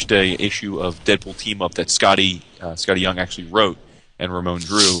just finished a issue of Deadpool team up that Skottie Young actually wrote and Ramon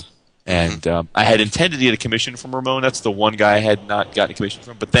drew. And I had intended to get a commission from Ramon. That's the one guy I had not gotten a commission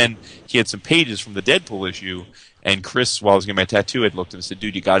from. But then he had some pages from the Deadpool issue. And Chris, while I was getting my tattoo, had looked and said,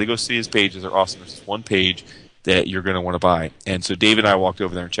 dude, you got to go see his pages. They're awesome. There's this one page that you're going to want to buy. And so David and I walked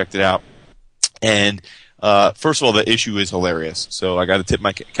over there and checked it out. And first of all, the issue is hilarious. So I got to tip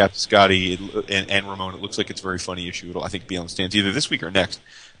my cap to Skottie and Ramon. It looks like it's a very funny issue. It'll, I think, be on the stands either this week or next.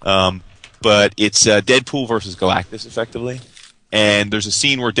 But it's Deadpool versus Galactus, effectively. And there's a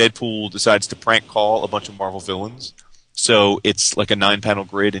scene where Deadpool decides to prank call a bunch of Marvel villains. So it's like a 9-panel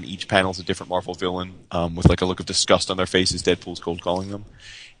grid, and each panel is a different Marvel villain with like a look of disgust on their faces. Deadpool's cold calling them.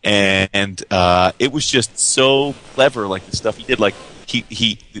 And it was just so clever, like the stuff he did. Like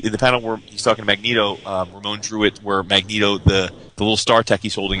he in the panel where he's talking to Magneto, Ramon drew it where Magneto, the little star tech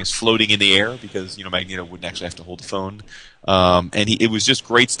he's holding, is floating in the air because Magneto wouldn't actually have to hold the phone. And it was just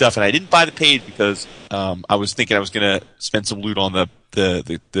great stuff. And I didn't buy the page because I was thinking I was going to spend some loot on the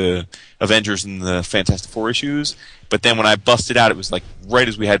Avengers and the Fantastic Four issues. But then when I busted out, it was like right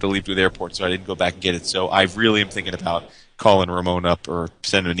as we had to leave to the airport, so I didn't go back and get it. So I really am thinking about calling Ramon up or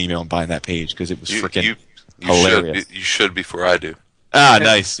sending an email and buying that page because it was freaking hilarious. You should before I do. Ah,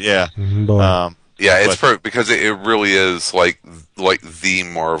 nice, yeah. Yeah, it's perfect because it really is like the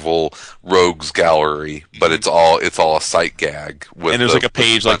Marvel Rogues Gallery, but it's all a sight gag. With and there's like a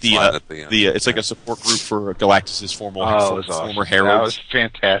page like it's like a support group for Galactus's former heralds. That was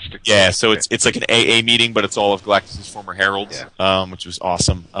fantastic. Yeah, so it's like an AA meeting, but it's all of Galactus's former heralds, which was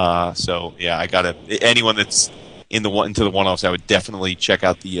awesome. So yeah, I gotta anyone that's into the one-offs, I would definitely check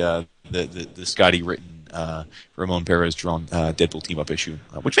out the Skottie written. Ramon Perez drawn Deadpool team up issue,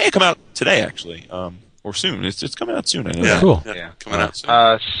 which may come out today actually, or soon. It's coming out soon. I know. Yeah, cool. Yeah, coming out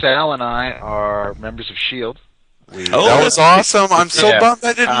soon. Sal and I are members of S.H.I.E.L.D. That was awesome. I'm so bummed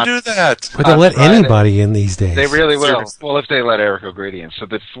I didn't do that. But they'll let anybody in these days. They really will. Seriously. Well, if they let Eric O'Grady in. So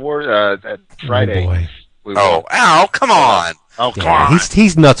before Friday. Oh, boy. Ow! Come on. Oh, come Yeah, on.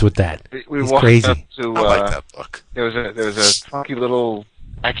 he's nuts with that. We He's walked crazy. up to, I like that book. There was a funky little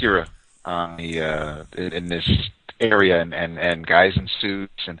Acura on in this area, and guys in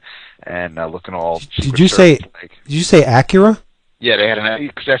suits and looking all. Did you say Acura? Yeah, they had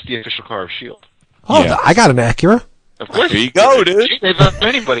because that's the official car of S.H.I.E.L.D. Oh, Yeah. I got an Acura. Of course, There you go, dude. They've let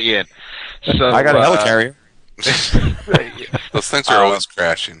anybody in. So I got a helicarrier. Those things are always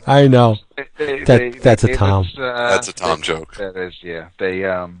crashing. I know. That's a Tom. That's a Tom joke. That is, yeah.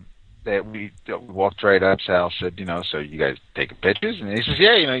 We walked right up. Sal said, so you guys taking pictures? And he says,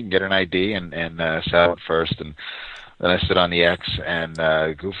 yeah, you can get an ID. And Sal went first, and then I sit on the X, and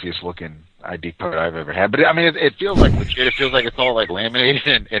goofiest looking ID card I've ever had. But I mean, it feels like legit. It feels like it's all like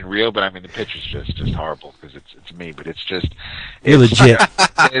laminated and real. But I mean, the picture's just horrible because it's me. But it's just You're legit.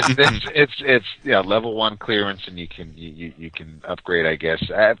 It's level 1 clearance, and you can upgrade, I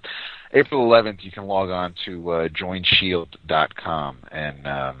guess. At April 11th, you can log on to joinshield.com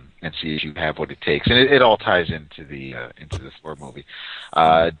and see if you have what it takes, and it all ties into the Thor movie.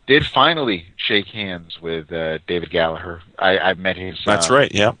 Did finally shake hands with David Gallagher. I met his. That's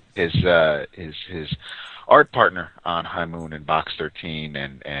right. Yeah. His art partner on High Moon and Box 13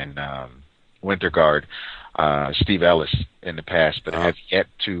 and Winter Guard, Steve Ellis, in the past, but I have yet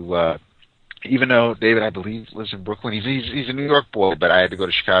to. Even though David, I believe, lives in Brooklyn, he's a New York boy, but I had to go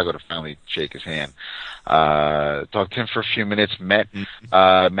to Chicago to finally shake his hand. Talked to him for a few minutes. Met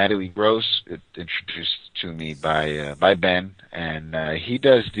Matty Lee Gross, introduced to me by Ben, and he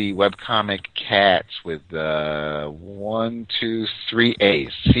does the webcomic Cats with 1, 2, 3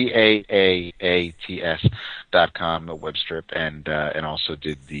 A's, CAAATS.com, a web strip, and also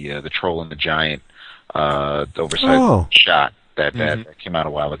did the Troll and the Giant oversized shot. That came out a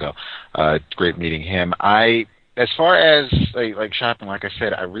while ago. Great meeting him. As far as like shopping, like I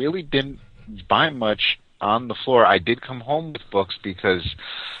said, I really didn't buy much on the floor. I did come home with books because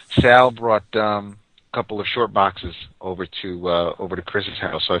Sal brought a couple of short boxes over to Chris's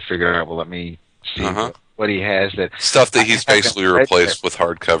house. So I figured out, well, let me see what he has. That stuff that he's basically replaced with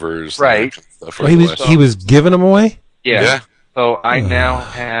hardcovers, right? Stuff He was giving them away. Yeah. So I now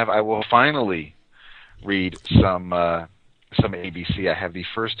have. I will finally read some ABC. I have the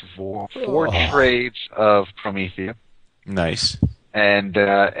first four trades of Promethea. Nice. And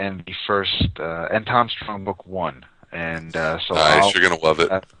the first and Tom Strong book 1. And so nice, you're gonna love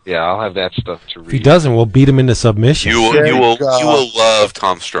it. I'll have that stuff to read. If he doesn't, we'll beat him into submission. You will love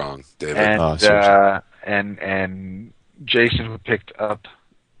Tom Strong, David. And and Jason, who picked up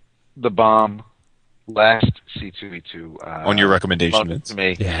The Bomb last C2E2 on your recommendation to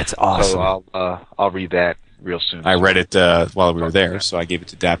me. Yeah, it's awesome. So I'll read that real soon. I read it while we were there, so I gave it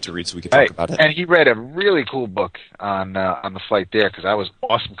to Dap to read so we could talk about it. And he read a really cool book on the flight there because I was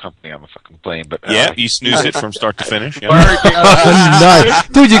awesome company on the fucking plane. But yeah, you snoozed it from start to finish. Yeah. Nice.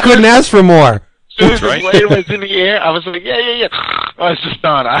 Dude, you couldn't ask for more. That's right. When it was in the air, I was like, yeah. I was just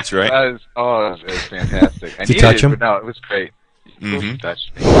done. That's right. It was fantastic. Did you touch him? But no, it was great. Mm-hmm.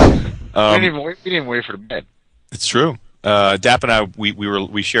 Touched me. We didn't wait for the bed. It's true. Dap and I,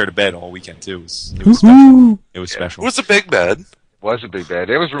 we shared a bed all weekend too. It was special. It was special. It was a big bed. It was a big bed.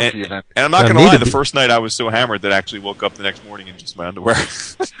 There was room for you then. And I'm not going to lie, the first night I was so hammered that I actually woke up the next morning in just my underwear.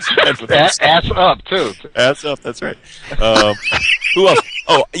 Ass up too. Ass up. That's right. Who else?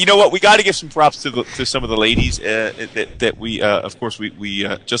 Oh, you know what? We got to give some props to some of the ladies that we, of course, we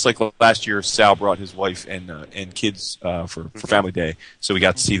just like last year, Sal brought his wife and kids for Family Day, so we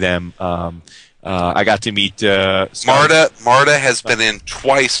got to see them. I got to meet Marta has been in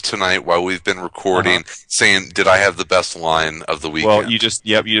twice tonight while we've been recording, saying, "Did I have the best line of the weekend?" Well,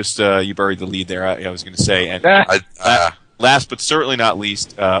 you buried the lead there. I was going to say, and last but certainly not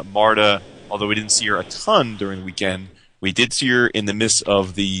least, Marta. Although we didn't see her a ton during the weekend, we did see her in the midst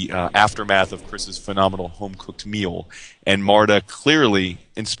of the aftermath of Chris's phenomenal home-cooked meal. And Marta clearly,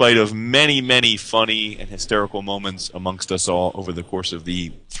 in spite of many, many funny and hysterical moments amongst us all over the course of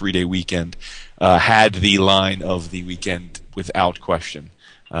the 3-day weekend, had the line of the weekend without question.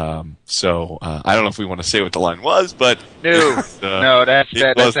 So I don't know if we want to say what the line was, but that's the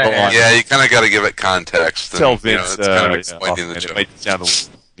line. Yeah, you kind of got to give it context. Tell Vince, it's kind of explaining the joke. It might sound a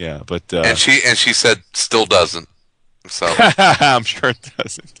little, yeah, but and she said still doesn't. So I'm sure it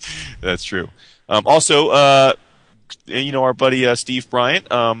doesn't. That's true. Also, our buddy Steve Bryant,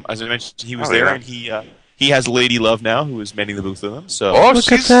 as I mentioned, he was there, and he has Lady Love now, who is mending the both of them. So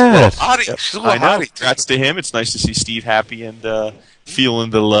look at that. She's a little hottie. Congrats to him. It's nice to see Steve happy and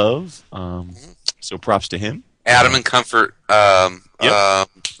feeling the love. So props to him. Adam and Comfort from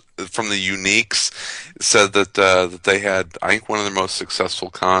the Uniques said that they had, I think, one of their most successful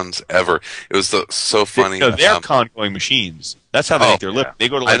cons ever. It was so funny. No, they're con-going machines. That's how they make their living. They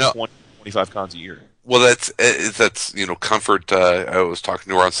go to like 20, 25 cons a year. Well, that's Comfort. I was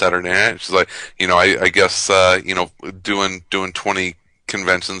talking to her on Saturday night. She's like, I guess doing 20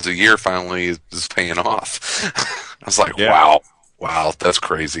 conventions a year finally is paying off. I was like, wow, that's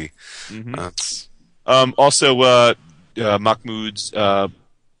crazy. Mm-hmm. That's also Mahmoud's.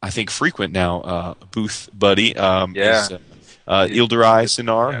 I think frequent now booth buddy. Is Yildiray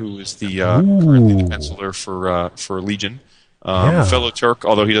Cinar, who is the currently the penciler for Legion. Fellow Turk,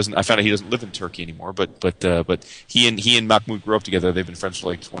 although he doesn't. I found out he doesn't live in Turkey anymore. But he and Mahmoud grew up together. They've been friends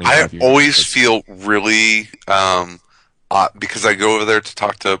for like 25 years. I always feel really because I go over there to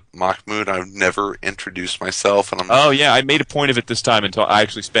talk to Mahmoud. I've never introduced myself, and I made a point of it this time, and I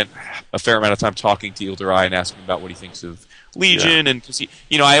actually spent a fair amount of time talking to Yildiray and asking about what he thinks of Legion, and cause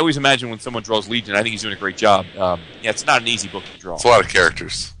I always imagine when someone draws Legion, I think he's doing a great job. It's not an easy book to draw. It's a lot of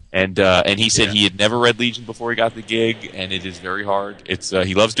characters. And he said he had never read Legion before he got the gig, and it is very hard. It's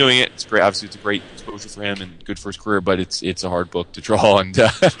he loves doing it. It's great. Obviously, it's a great exposure for him and good for his career. But it's a hard book to draw, and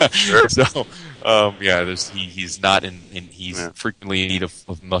sure. So he's not he's frequently in need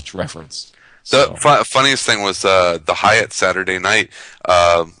of much reference. The funniest thing was the Hyatt Saturday night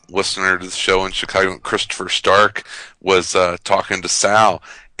listener to the show in Chicago, Christopher Stark, was talking to Sal,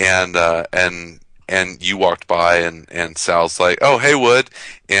 and you walked by, and Sal's like, "Oh, hey, Wood,"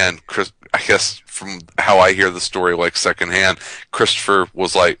 and Chris, I guess from how I hear the story, like secondhand, Christopher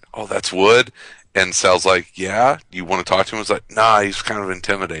was like, "Oh, that's Wood." And Sal's like, "Yeah, you want to talk to him?" I was like, "Nah, he's kind of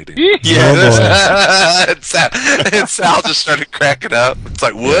intimidating." And Sal just started cracking up. It's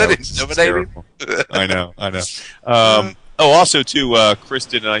like, "Wood, intimidating?" I know. Also, too, Chris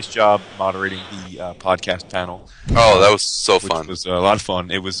did a nice job moderating the podcast panel. Oh, that was so fun. It was a lot of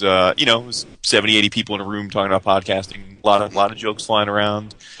fun. It was, it was 70, 80 people in a room talking about podcasting. A lot of jokes flying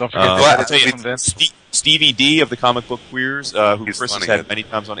around. Don't forget I'll tell you, Stevie D of the Comic Book Queers, who Chris has had many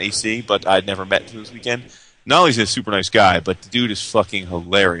times on AC, but I'd never met until this weekend. Not only is he a super nice guy, but the dude is fucking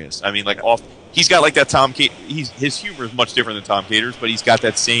hilarious. I mean, he's got like that Tom Cater. His humor is much different than Tom Cater's, but he's got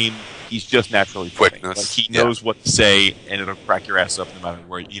that same. He's just naturally funny. Quickness. Like he knows what to say, and it'll crack your ass up no matter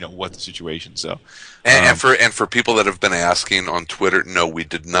where what the situation. So, and for people that have been asking on Twitter, no, we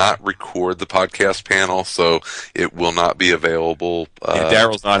did not record the podcast panel, so it will not be available.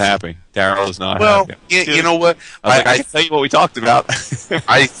 Daryl's not happy. Daryl is not happy. Well, you know what? I can tell you what we talked about.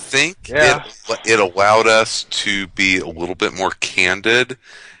 I think it allowed us to be a little bit more candid.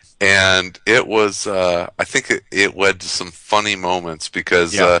 And it was, I think it led to some funny moments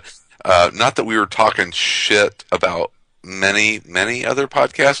because, not that we were talking shit about many other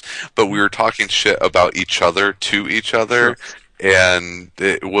podcasts, but we were talking shit about each other to each other, and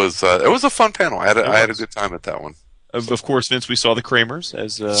it was a fun panel. I had a good time at that one. Of course, Vince, we saw the Kramers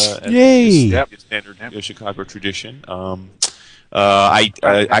as Yay! standard Chicago tradition. I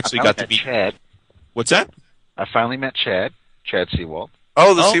actually got to meet Chad. What's that? I finally met Chad Seawald.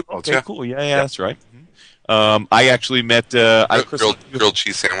 Oh, the Seawalds, okay, yeah. Cool. Yeah, that's right. I actually met grilled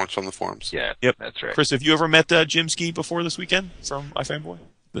cheese sandwich on the forums. Yeah, yep, that's right. Chris, have you ever met Jim Ski before this weekend from iFanboy?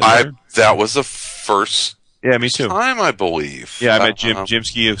 That was the first Yeah, me too. time, I believe. Yeah, I met Jim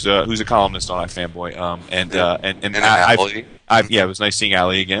Ski, who's a columnist on iFanboy. And Allie. it was nice seeing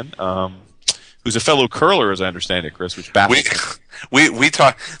Allie again. Who's a fellow curler, as I understand it, Chris, which baffles me. We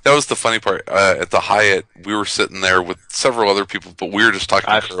talked. That was the funny part. At the Hyatt, we were sitting there with several other people, but we were just talking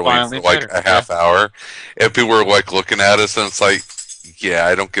curling for like a half hour, and people were like looking at us, and it's like, yeah,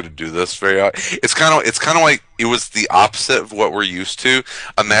 I don't get to do this very often. It's kind of like it was the opposite of what we're used to.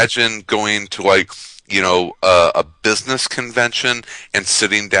 Imagine going to a business convention and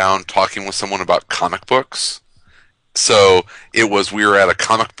sitting down talking with someone about comic books. So we were at a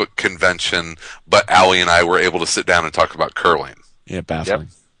comic book convention, but Allie and I were able to sit down and talk about curling. Yeah, baffling.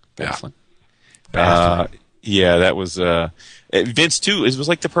 Yep. Baffling. Yeah, that was Vince too. It was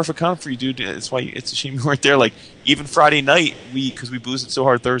like the perfect con for you, dude. It's why it's a shame you weren't there. Like even Friday night, because we boozed it so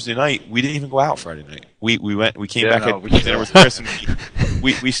hard Thursday night, we didn't even go out Friday night. We came back at dinner with Chris, and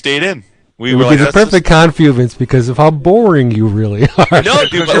we stayed in. It was a perfect confluence because of how boring you really are. No,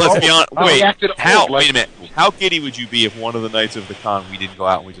 dude, but let's be honest. Wait a minute. How giddy would you be if one of the nights of the con we didn't go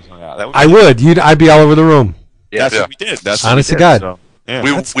out and we just hung out? I would. I'd be all over the room. That's what we did. That's honest to God. So,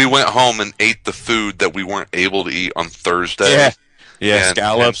 yeah. We went home and ate the food that we weren't able to eat on Thursday. Yeah,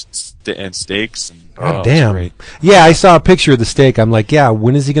 scallops and steaks. And, God damn. Great. Yeah, I saw a picture of the steak. I'm like, yeah,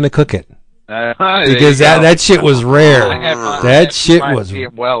 when is he going to cook it? Because that shit was rare. That shit was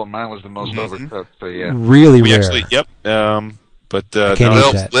well. Mine was the most overcooked. So yeah, really rare. Actually, yep. But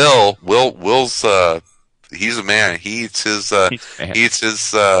Will's he's a man. He eats his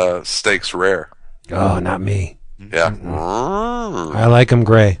steaks rare. Oh, not me. Yeah, I like him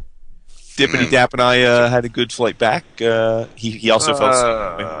gray. Dippity Dap and I had a good flight back. He also felt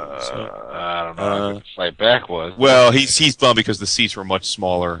I don't know how the flight back was. Well, he's bummed because the seats were much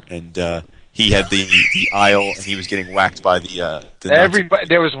smaller, and he had the aisle, and he was getting whacked by the everybody.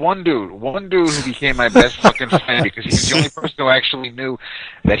 There was one dude who became my best fucking friend because he's the only person who actually knew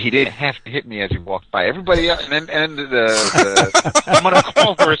that he didn't have to hit me as he walked by. Everybody else, and I'm going to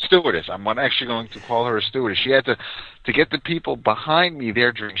call her a stewardess. I'm actually going to call her a stewardess. She had to get the people behind me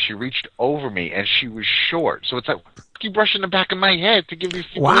their drinks. She reached over me, and she was short, so it's like keep brushing the back of my head to give these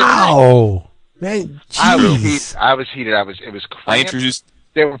people. Wow, man, jeez. I was heated. It was cramped.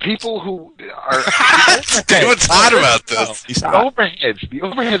 There were people who are. What's hot about this? The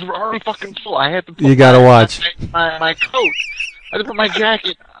overheads were already fucking full. I had to put you gotta watch my coat. I had to put my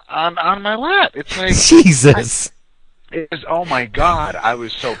jacket on my lap. It's like Jesus. Oh my God! I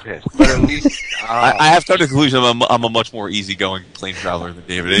was so pissed. But at least I have come to the conclusion I'm a much more easygoing plane traveler than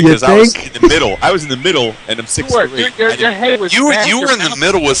David because I was in the middle. I was in the middle, and I'm 6'3". Your head was. You were in the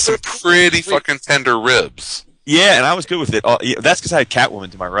middle with some pretty fucking tender ribs. Yeah, and I was good with it. That's because I had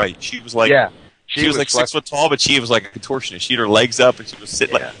Catwoman to my right. She was like, she was like 6 foot tall, but she was like a contortionist. She had her legs up, and she was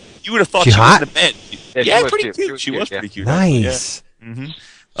sitting like you would have thought she was in a bed. Yeah, pretty cute. She was pretty cute. Nice. Mm-hmm.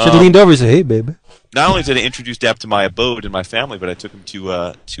 Should have leaned over and said, "Hey, baby." Not only did I introduce Dap to my abode and my family, but I took him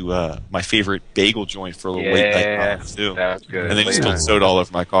to my favorite bagel joint for a little late night too. That's good. And then he spilled soda all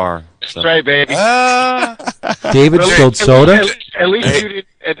over my car. So. That's right, baby. David spilled soda. At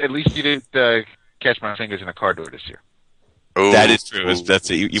least you didn't catch my fingers in a car door this year. Oh, that is true. That's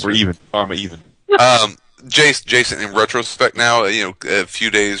it. We're even. Karma even. Jason, in retrospect now, a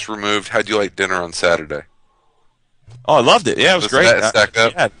few days removed, how'd you like dinner on Saturday? Oh, I loved it. Yeah, it was great. Stack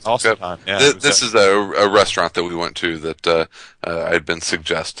up. Yeah, awesome time. Yeah, this is a restaurant that we went to that I'd been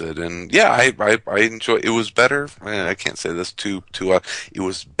suggested, and yeah, I enjoy. It was better. I can't say this too. It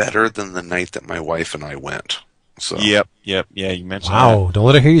was better than the night that my wife and I went. So. Yep. Yeah, you mentioned. Wow! That. Don't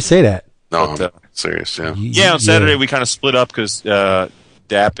let her hear you say that. No, I'm serious. Yeah. Yeah, on Saturday we kind of split up because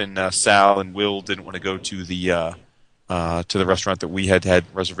Dap and Sal and Will didn't want to go to the restaurant that we had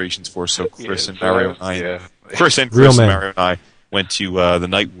reservations for. So Chris and Mario and I. Chris and Mario and I went to the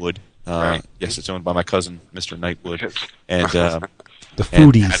Nightwood. Right. Yes, it's owned by my cousin, Mr. Nightwood, and the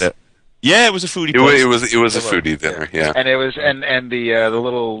foodies. It was a foodie. It was a foodie dinner. Yeah, and it was and the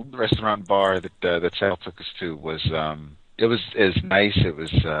little restaurant bar that Sal took us to was it was nice. It was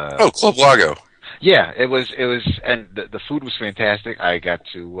Club Lago. Yeah, it was, and the food was fantastic. I got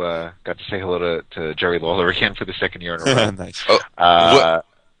to say hello to Jerry Lawler again for the second year in a row. Nice. Wood,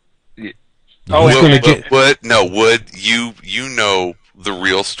 you know the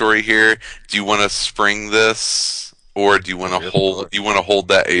real story here. Do you want to spring this, or do you want to hold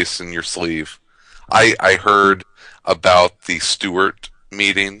that ace in your sleeve? I heard about the Stuart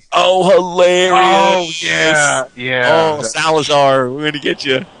meeting. Oh, hilarious! Oh yeah. Oh, Salazar, we're gonna get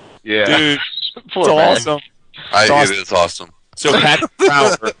you. Yeah, dude, it's Poor man. awesome. It is awesome. So Patrick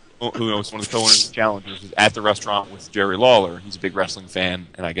Fowler, who was one of the co-owners of Challengers, was at the restaurant with Jerry Lawler. He's a big wrestling fan,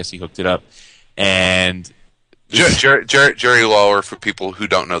 and I guess he hooked it up. And Jerry Lawler, for people who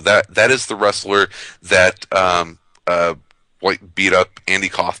don't know, that is the wrestler that beat up Andy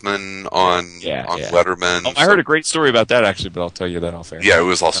Kaufman on Letterman. I heard a great story about that actually, but I'll tell you that off air. Yeah, it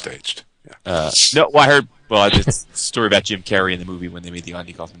was all staged. Yeah. I heard. Well, it's a story about Jim Carrey in the movie when they made the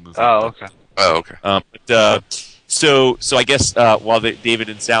Andy Kaufman movie. Oh, okay. So I guess while David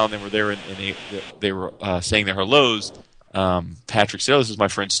and Sal and them were there and they were saying their hellos, Patrick said, "Oh, this is my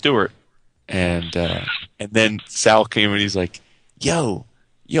friend Stuart," and then Sal came and he's like, "Yo,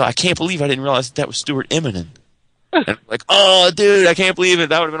 I can't believe I didn't realize that was Stuart Immonen." And I'm like, "Oh, dude, I can't believe it.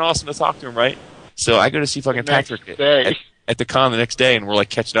 That would have been awesome to talk to him, right?" So I go to see fucking Patrick at the con the next day, and we're like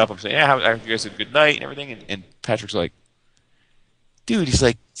catching up. I'm saying, "Yeah, how you guys had a good night and everything," and Patrick's like, dude, he's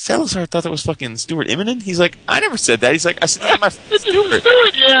like, Salazar thought that was fucking Stuart Immonen? He's like, I never said that. He's like, I said, yeah, my friend Stuart.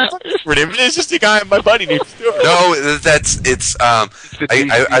 Yeah. Stuart Immonen is just a guy, my buddy named Stuart. No,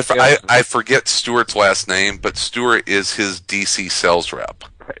 I forget Stuart's last name, but Stuart is his DC sales rep.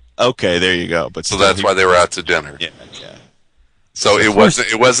 Okay, there you go. But so that's why they were out to dinner. Yeah. So it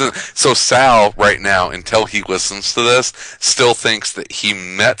wasn't. So Sal right now, until he listens to this, still thinks that he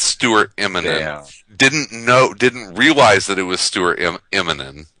met Stuart Immonen. Yeah. Didn't realize that it was Stuart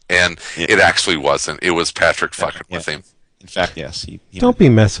Immonen, and it actually wasn't. It was Patrick fucking with him. In fact, yes. Don't be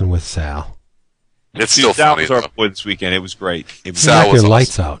messing with Sal. It's still Sal funny. was our boy this weekend. It was great. Sal was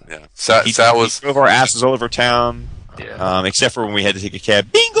lights out. Yeah. Sal was. He drove our asses all over town. Yeah. Except for when we had to take a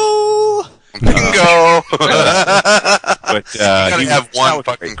cab. Bingo. Bingo. But you gotta have one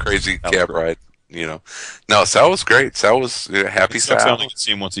fucking crazy cab ride. You know. No, Sal was great. Sal was happy. Sal. I only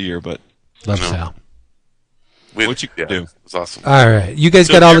see him once a year, but love Sal. What you can do? It was awesome. All right, you guys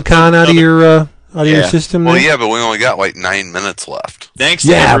got all the con out of your system. Well, then? yeah, but we only got like 9 minutes left. Thanks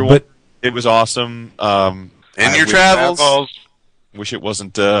to everyone. But it was awesome. In your travels. Wish it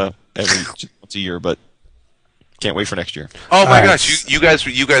wasn't once a year, but can't wait for next year. Oh my gosh, you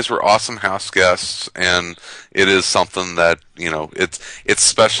guys were awesome house guests, and it is something that it's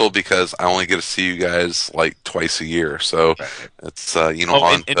special because I only get to see you guys like twice a year. So it's on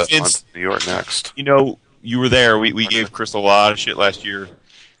to New York next. You were there. We gave Chris a lot of shit last year.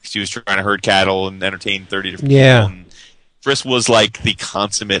 She was trying to herd cattle and entertain 30 different people. And Chris was like the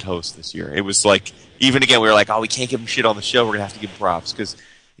consummate host this year. It was like, even again, we were like, oh, we can't give him shit on the show. We're going to have to give him props. Because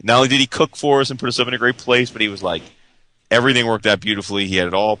not only did he cook for us and put us up in a great place, but he was like, everything worked out beautifully. He had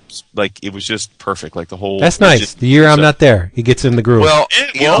it all, like, it was just perfect. Like the whole. That's nice. The year I'm not there, he gets in the groove. Well,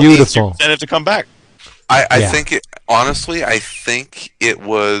 beautiful. Incentive to come back. I think it, honestly, it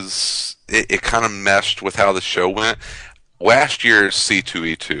was. It kind of meshed with how the show went. Last year's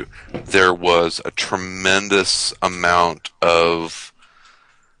C2E2, there was a tremendous amount of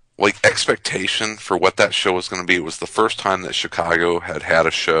expectation for what that show was going to be. It was the first time that Chicago had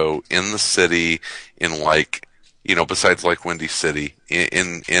a show in the city in besides Windy City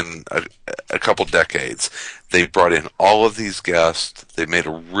in a couple decades. They brought in all of these guests. They made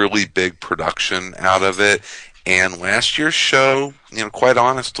a really big production out of it. And last year's show, quite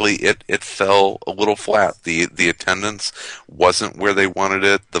honestly, it fell a little flat. The attendance wasn't where they wanted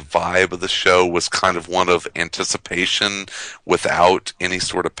it. The vibe of the show was kind of one of anticipation without any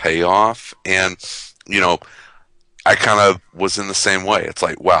sort of payoff. And, I kind of was in the same way. It's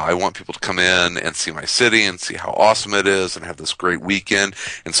like, wow, I want people to come in and see my city and see how awesome it is and have this great weekend.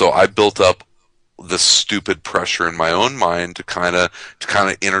 And so I built up this stupid pressure in my own mind to kind of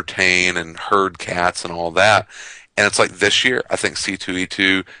entertain and herd cats and all that. And it's like this year, I think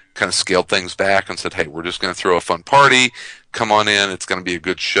C2E2 kind of scaled things back and said, hey, we're just going to throw a fun party. Come on in. It's going to be a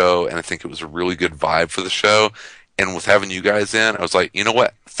good show. And I think it was a really good vibe for the show. And with having you guys in, I was like, you know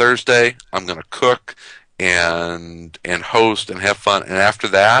what? Thursday, I'm going to cook and host and have fun. And after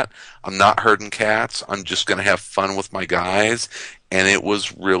that, I'm not herding cats. I'm just going to have fun with my guys. and it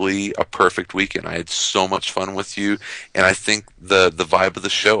was really a perfect weekend. I had so much fun with you, and I think the vibe of the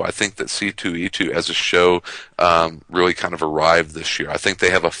show, I think that C2E2 as a show really kind of arrived this year. I think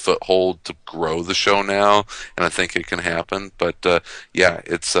they have a foothold to grow the show now, and I think it can happen. But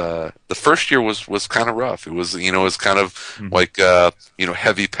it's the first year was kind of rough. It was kind of like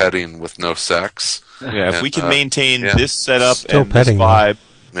heavy petting with no sex. Yeah, if we can maintain this setup Still and petting, this vibe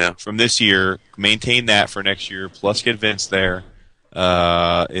from this year, maintain that for next year, plus get Vince there,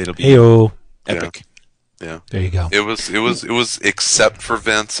 it'll be epic. Yeah. There you go. It was except for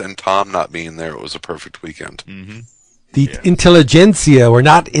Vince and Tom not being there, it was a perfect weekend. Mm-hmm. The intelligentsia were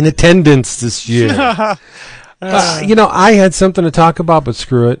not in attendance this year. I had something to talk about, but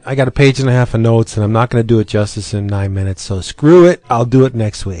screw it. I got a page and a half of notes, and I'm not going to do it justice in 9 minutes, so screw it. I'll do it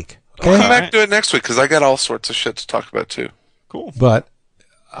next week. Okay? Come back and do it next week, because I got all sorts of shit to talk about, too. Cool. But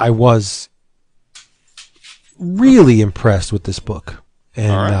I was really impressed with this book,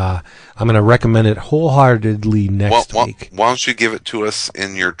 and I'm going to recommend it wholeheartedly next week. Why don't you give it to us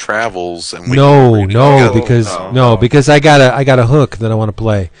in your travels? And because I got a hook that I want to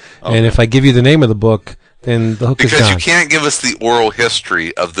play, and if I give you the name of the book, then the hook is gone. Because you can't give us the oral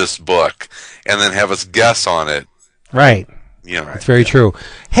history of this book and then have us guess on it. Right. Yeah, right. It's very true.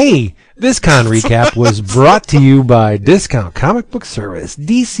 Hey, this con recap was brought to you by Discount Comic Book Service,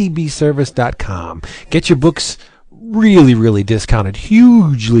 dcbservice.com. Get your books really, really discounted,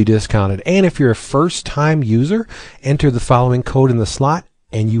 hugely discounted. And if you're a first-time user, enter the following code in the slot,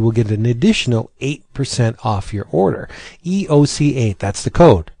 and you will get an additional 8% off your order. EOC8, that's the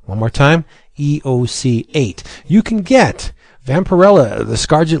code. One more time, EOC8. You can get Vampirella, the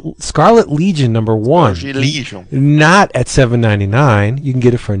Scarlet Legion #1, not at $7.99. You can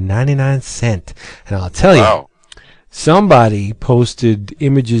get it for 99 cents. And I'll tell you, somebody posted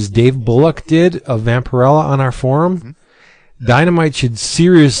images Dave Bullock did of Vampirella on our forum. Mm-hmm. Dynamite should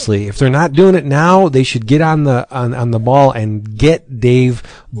seriously, if they're not doing it now, they should get on the ball and get Dave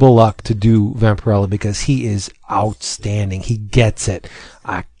Bullock to do Vampirella, because he is outstanding. He gets it.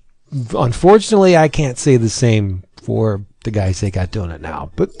 Unfortunately, I can't say the same for the guys they got doing it now,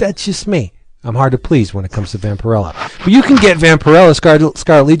 but that's just me. I'm hard to please when it comes to Vampirella. But you can get Vampirella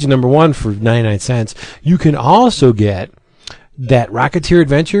Scarlet Legion #1 for 99 cents. You can also get that Rocketeer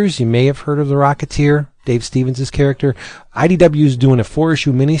Adventures. You may have heard of the Rocketeer, Dave Stevens' character. IDW is doing a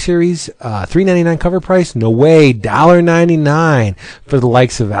 4-issue miniseries, $3.99 cover price. No way, $1.99 for the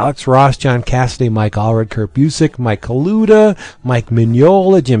likes of Alex Ross, John Cassidy, Mike Allred, Kurt Busiek, Mike Kaluta, Mike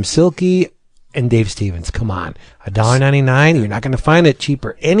Mignola, Jim Silkey, and Dave Stevens. Come on, $1.99. You're not going to find it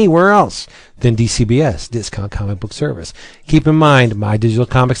cheaper anywhere else than DCBS, Discount Comic Book Service. Keep in mind,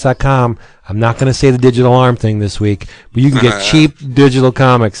 mydigitalcomics.com. I'm not going to say the digital arm thing this week, but you can get cheap digital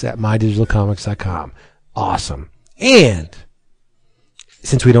comics at mydigitalcomics.com. Awesome. And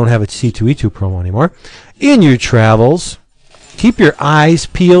since we don't have a C2E2 promo anymore, in your travels, keep your eyes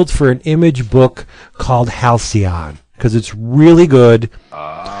peeled for an Image book called Halcyon, because it's really good.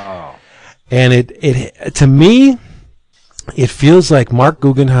 And it to me, it feels like Mark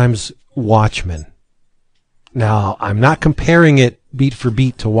Guggenheim's Watchmen. Now, I'm not comparing it beat for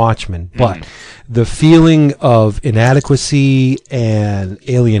beat to Watchmen, but the feeling of inadequacy and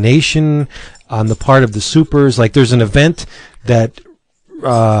alienation on the part of the supers, like there's an event that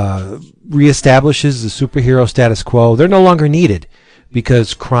reestablishes the superhero status quo. They're no longer needed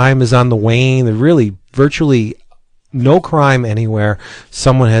because crime is on the wane. They're really virtually no crime anywhere.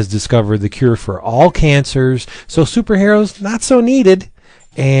 Someone has discovered the cure for all cancers. So superheroes, not so needed.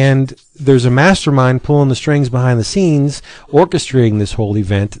 And there's a mastermind pulling the strings behind the scenes, orchestrating this whole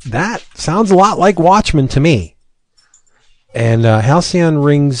event. That sounds a lot like Watchmen to me. And Halcyon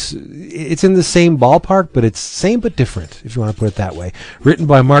rings, it's in the same ballpark, but it's same but different, if you want to put it that way. Written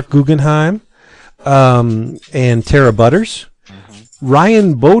by Mark Guggenheim and Tara Butters.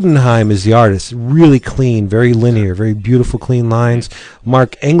 Ryan Bodenheim is the artist. Really clean, very linear, very beautiful, clean lines.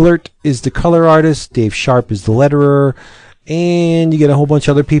 Mark Englert is the color artist. Dave Sharp is the letterer. And you get a whole bunch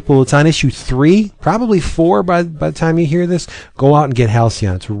of other people. It's on issue 3, probably 4 by the time you hear this. Go out and get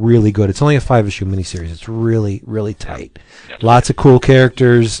Halcyon. It's really good. It's only a 5-issue miniseries. It's really, really tight. Lots of cool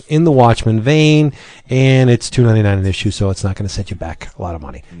characters in the Watchmen vein. And it's $2.99 an issue, so it's not going to set you back a lot of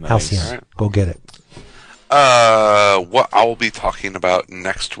money. Nice. Halcyon. Right. Go get it. What I will be talking about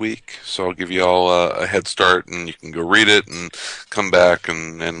next week, so I'll give you all a head start, and you can go read it and come back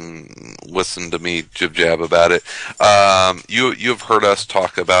and listen to me jib-jab about it. You've heard us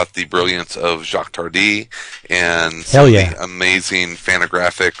talk about the brilliance of Jacques Tardi and some of the amazing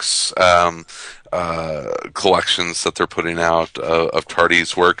Fantagraphics collections that they're putting out of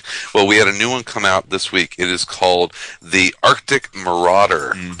Tardi's work. Well, we had a new one come out this week. It is called The Arctic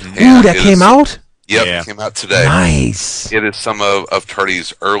Marauder. Mm-hmm. Ooh, that came out? Yep, it came out today. Nice. It is some of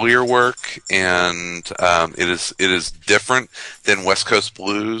Tardi's earlier work, and it is different than West Coast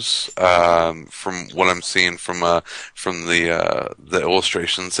Blues from what I'm seeing from the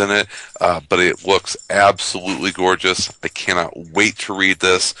illustrations in it. But it looks absolutely gorgeous. I cannot wait to read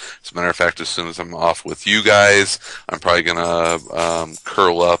this. As a matter of fact, as soon as I'm off with you guys, I'm probably gonna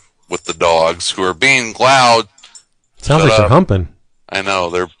curl up with the dogs who are being loud. Sounds like they're humping. I know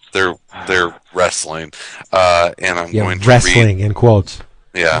they're wrestling, and I'm going to wrestling in quotes.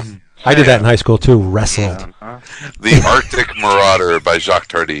 Yeah, I did that in high school too. Wrestled. The Arctic Marauder by Jacques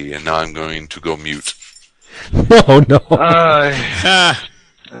Tardi, and now I'm going to go mute. No.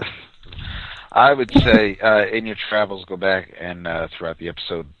 I would say in your travels, go back and throughout the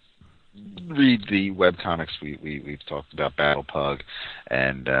episode, read the webcomics we've talked about, Battlepug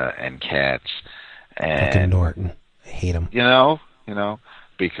and Cats and fucking Norton. I hate him. You know,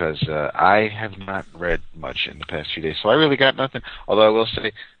 because I have not read much in the past few days, so I really got nothing. Although I will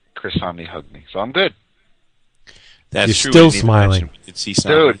say, Chris Samnee hugged me, so I'm good. That's You're true. still smiling.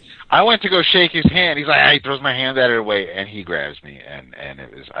 Dude, I went to go shake his hand. He's like, he throws my hand out of the way, and he grabs me. And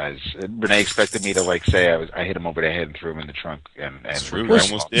it was, Renee expected me to like say I hit him over the head and threw him in the trunk. That's true. Well,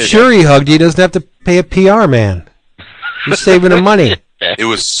 sure, he hugged you. He doesn't have to pay a PR man. He's saving him money. It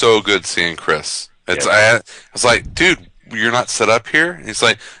was so good seeing Chris. I was like, dude, you're not set up here? And he's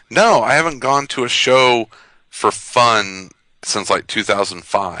like, no, I haven't gone to a show for fun since like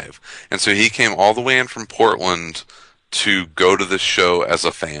 2005. And so he came all the way in from Portland to go to this show as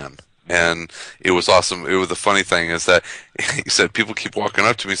a fan. And it was awesome. The funny thing is that he said people keep walking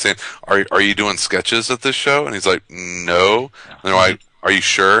up to me saying, are you doing sketches at this show? And he's like, no. And they're like, are you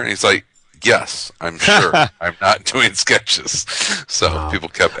sure? And he's like, yes, I'm sure. I'm not doing sketches. So people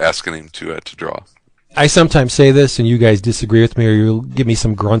kept asking him to draw. I sometimes say this, and you guys disagree with me, or you'll give me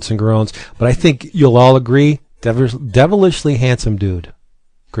some grunts and groans, but I think you'll all agree, devilishly handsome dude,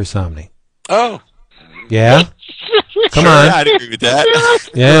 Chris Samnee. Oh. Yeah? Come on. I'd agree with that.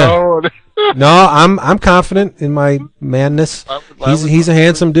 Yeah. No, I'm confident in my manness. He's a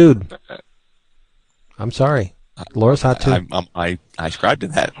handsome dude. I'm sorry. Laura's hot too. I ascribe to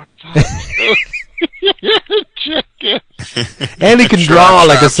that. And he can draw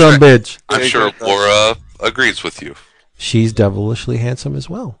like a sumbitch. I'm sure Laura agrees with you. She's devilishly handsome as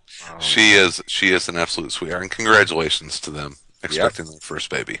well. She is an absolute sweetheart, and congratulations to them expecting their first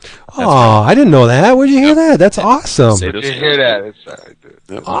baby. Oh, I didn't know that. Where'd you hear that? That's awesome. Did you hear that?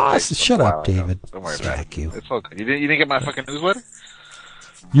 It's, Awesome. Shut up, David. Don't worry about it. You. It's okay. You didn't get my fucking newsletter?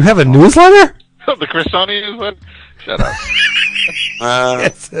 You have a newsletter? The Chris Samnee newsletter? Shut up.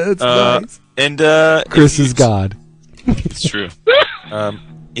 It's nice. And Chris is God. It's true.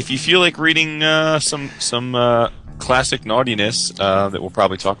 If you feel like reading some classic naughtiness that we'll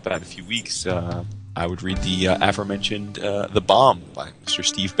probably talk about in a few weeks, I would read the aforementioned The Bomb by Mr.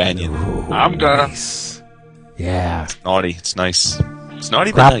 Steve Bannon. Ooh, I'm done. nice. Yeah. It's naughty. It's nice. It's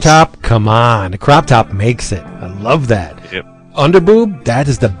naughty, Crop but nice. top, come on. The crop top makes it. I love that. Yep. Underboob, that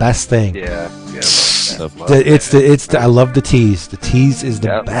is the best thing. Yeah. I love the tease. The tease is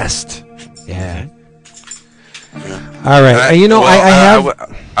the best. Yeah. All right.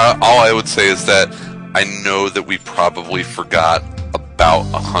 All I would say is that I know that we probably forgot about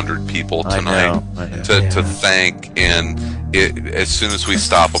 100 people tonight to thank, and as soon as we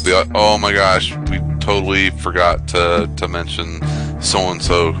stop, we'll be like, oh my gosh, we totally forgot to mention so and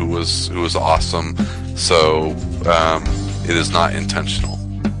so who was awesome. So it is not intentional.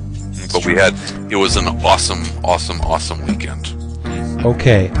 But it was an awesome weekend.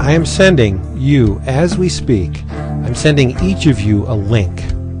 Okay, I am sending you, as we speak, I'm sending each of you a link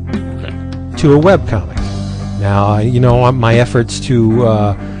to a webcomic. Now, my efforts to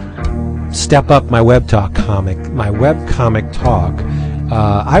step up my webcomic talk,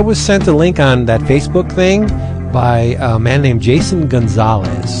 I was sent a link on that Facebook thing by a man named Jason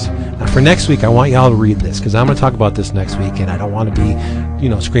Gonzalez. Now, for next week, I want y'all to read this, because I'm going to talk about this next week, and I don't want to be,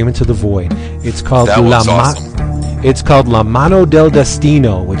 screaming to the void. It's called awesome. It's called La Mano del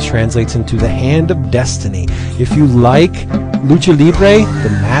Destino, which translates into the Hand of Destiny. If you like Lucha Libre, the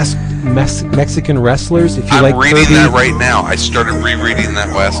Mexican wrestlers. If you I'm like reading Kirby, that right now. I started rereading that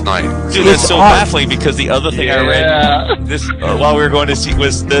last night. Dude, that's It's so odd. baffling because the other thing I read this while we were going to see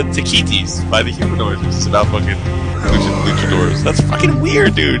was the Taquitos by the Humanoids. It's about fucking luchadors. That's fucking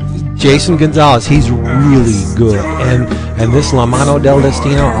weird, dude. Jason Gonzalez, he's really good. And this La Mano del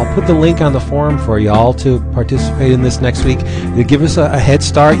Destino, I'll put the link on the forum for you all to participate in this next week. It'll give us a head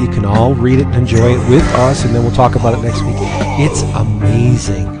start. You can all read it and enjoy it with us, and then we'll talk about it next week. It's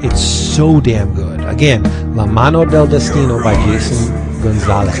amazing. It's so damn good. Again, La Mano del Destino by Jason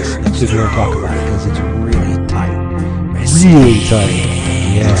Gonzalez. That's what we're going to talk about because it's really tight. Really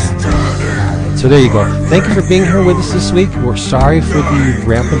tight. Yeah. So there you go. Thank you for being here with us this week. We're sorry for the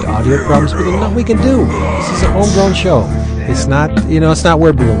rampant audio problems, but there's nothing we can do. This is a homegrown show. It's not, it's not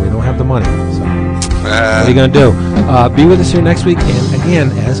Word Balloon. We don't have the money. So what are you going to do? Be with us here next week. And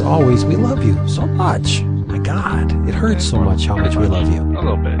again, as always, we love you so much. My God, it hurts so much how much we love you. A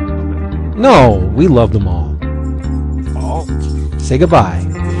little bit. No, we love them all. Oh, Say goodbye.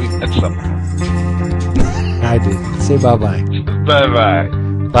 that's something. I did. Say bye-bye. Bye-bye.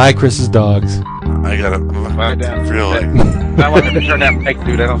 Bye, Chris's dogs. I gotta. Bye down. Really. I wanted to turn that mic,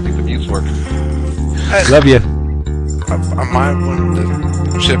 dude. I don't think the mute's working. Love you. I might want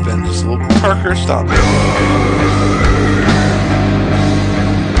to chip in just a little. Parker, stop it.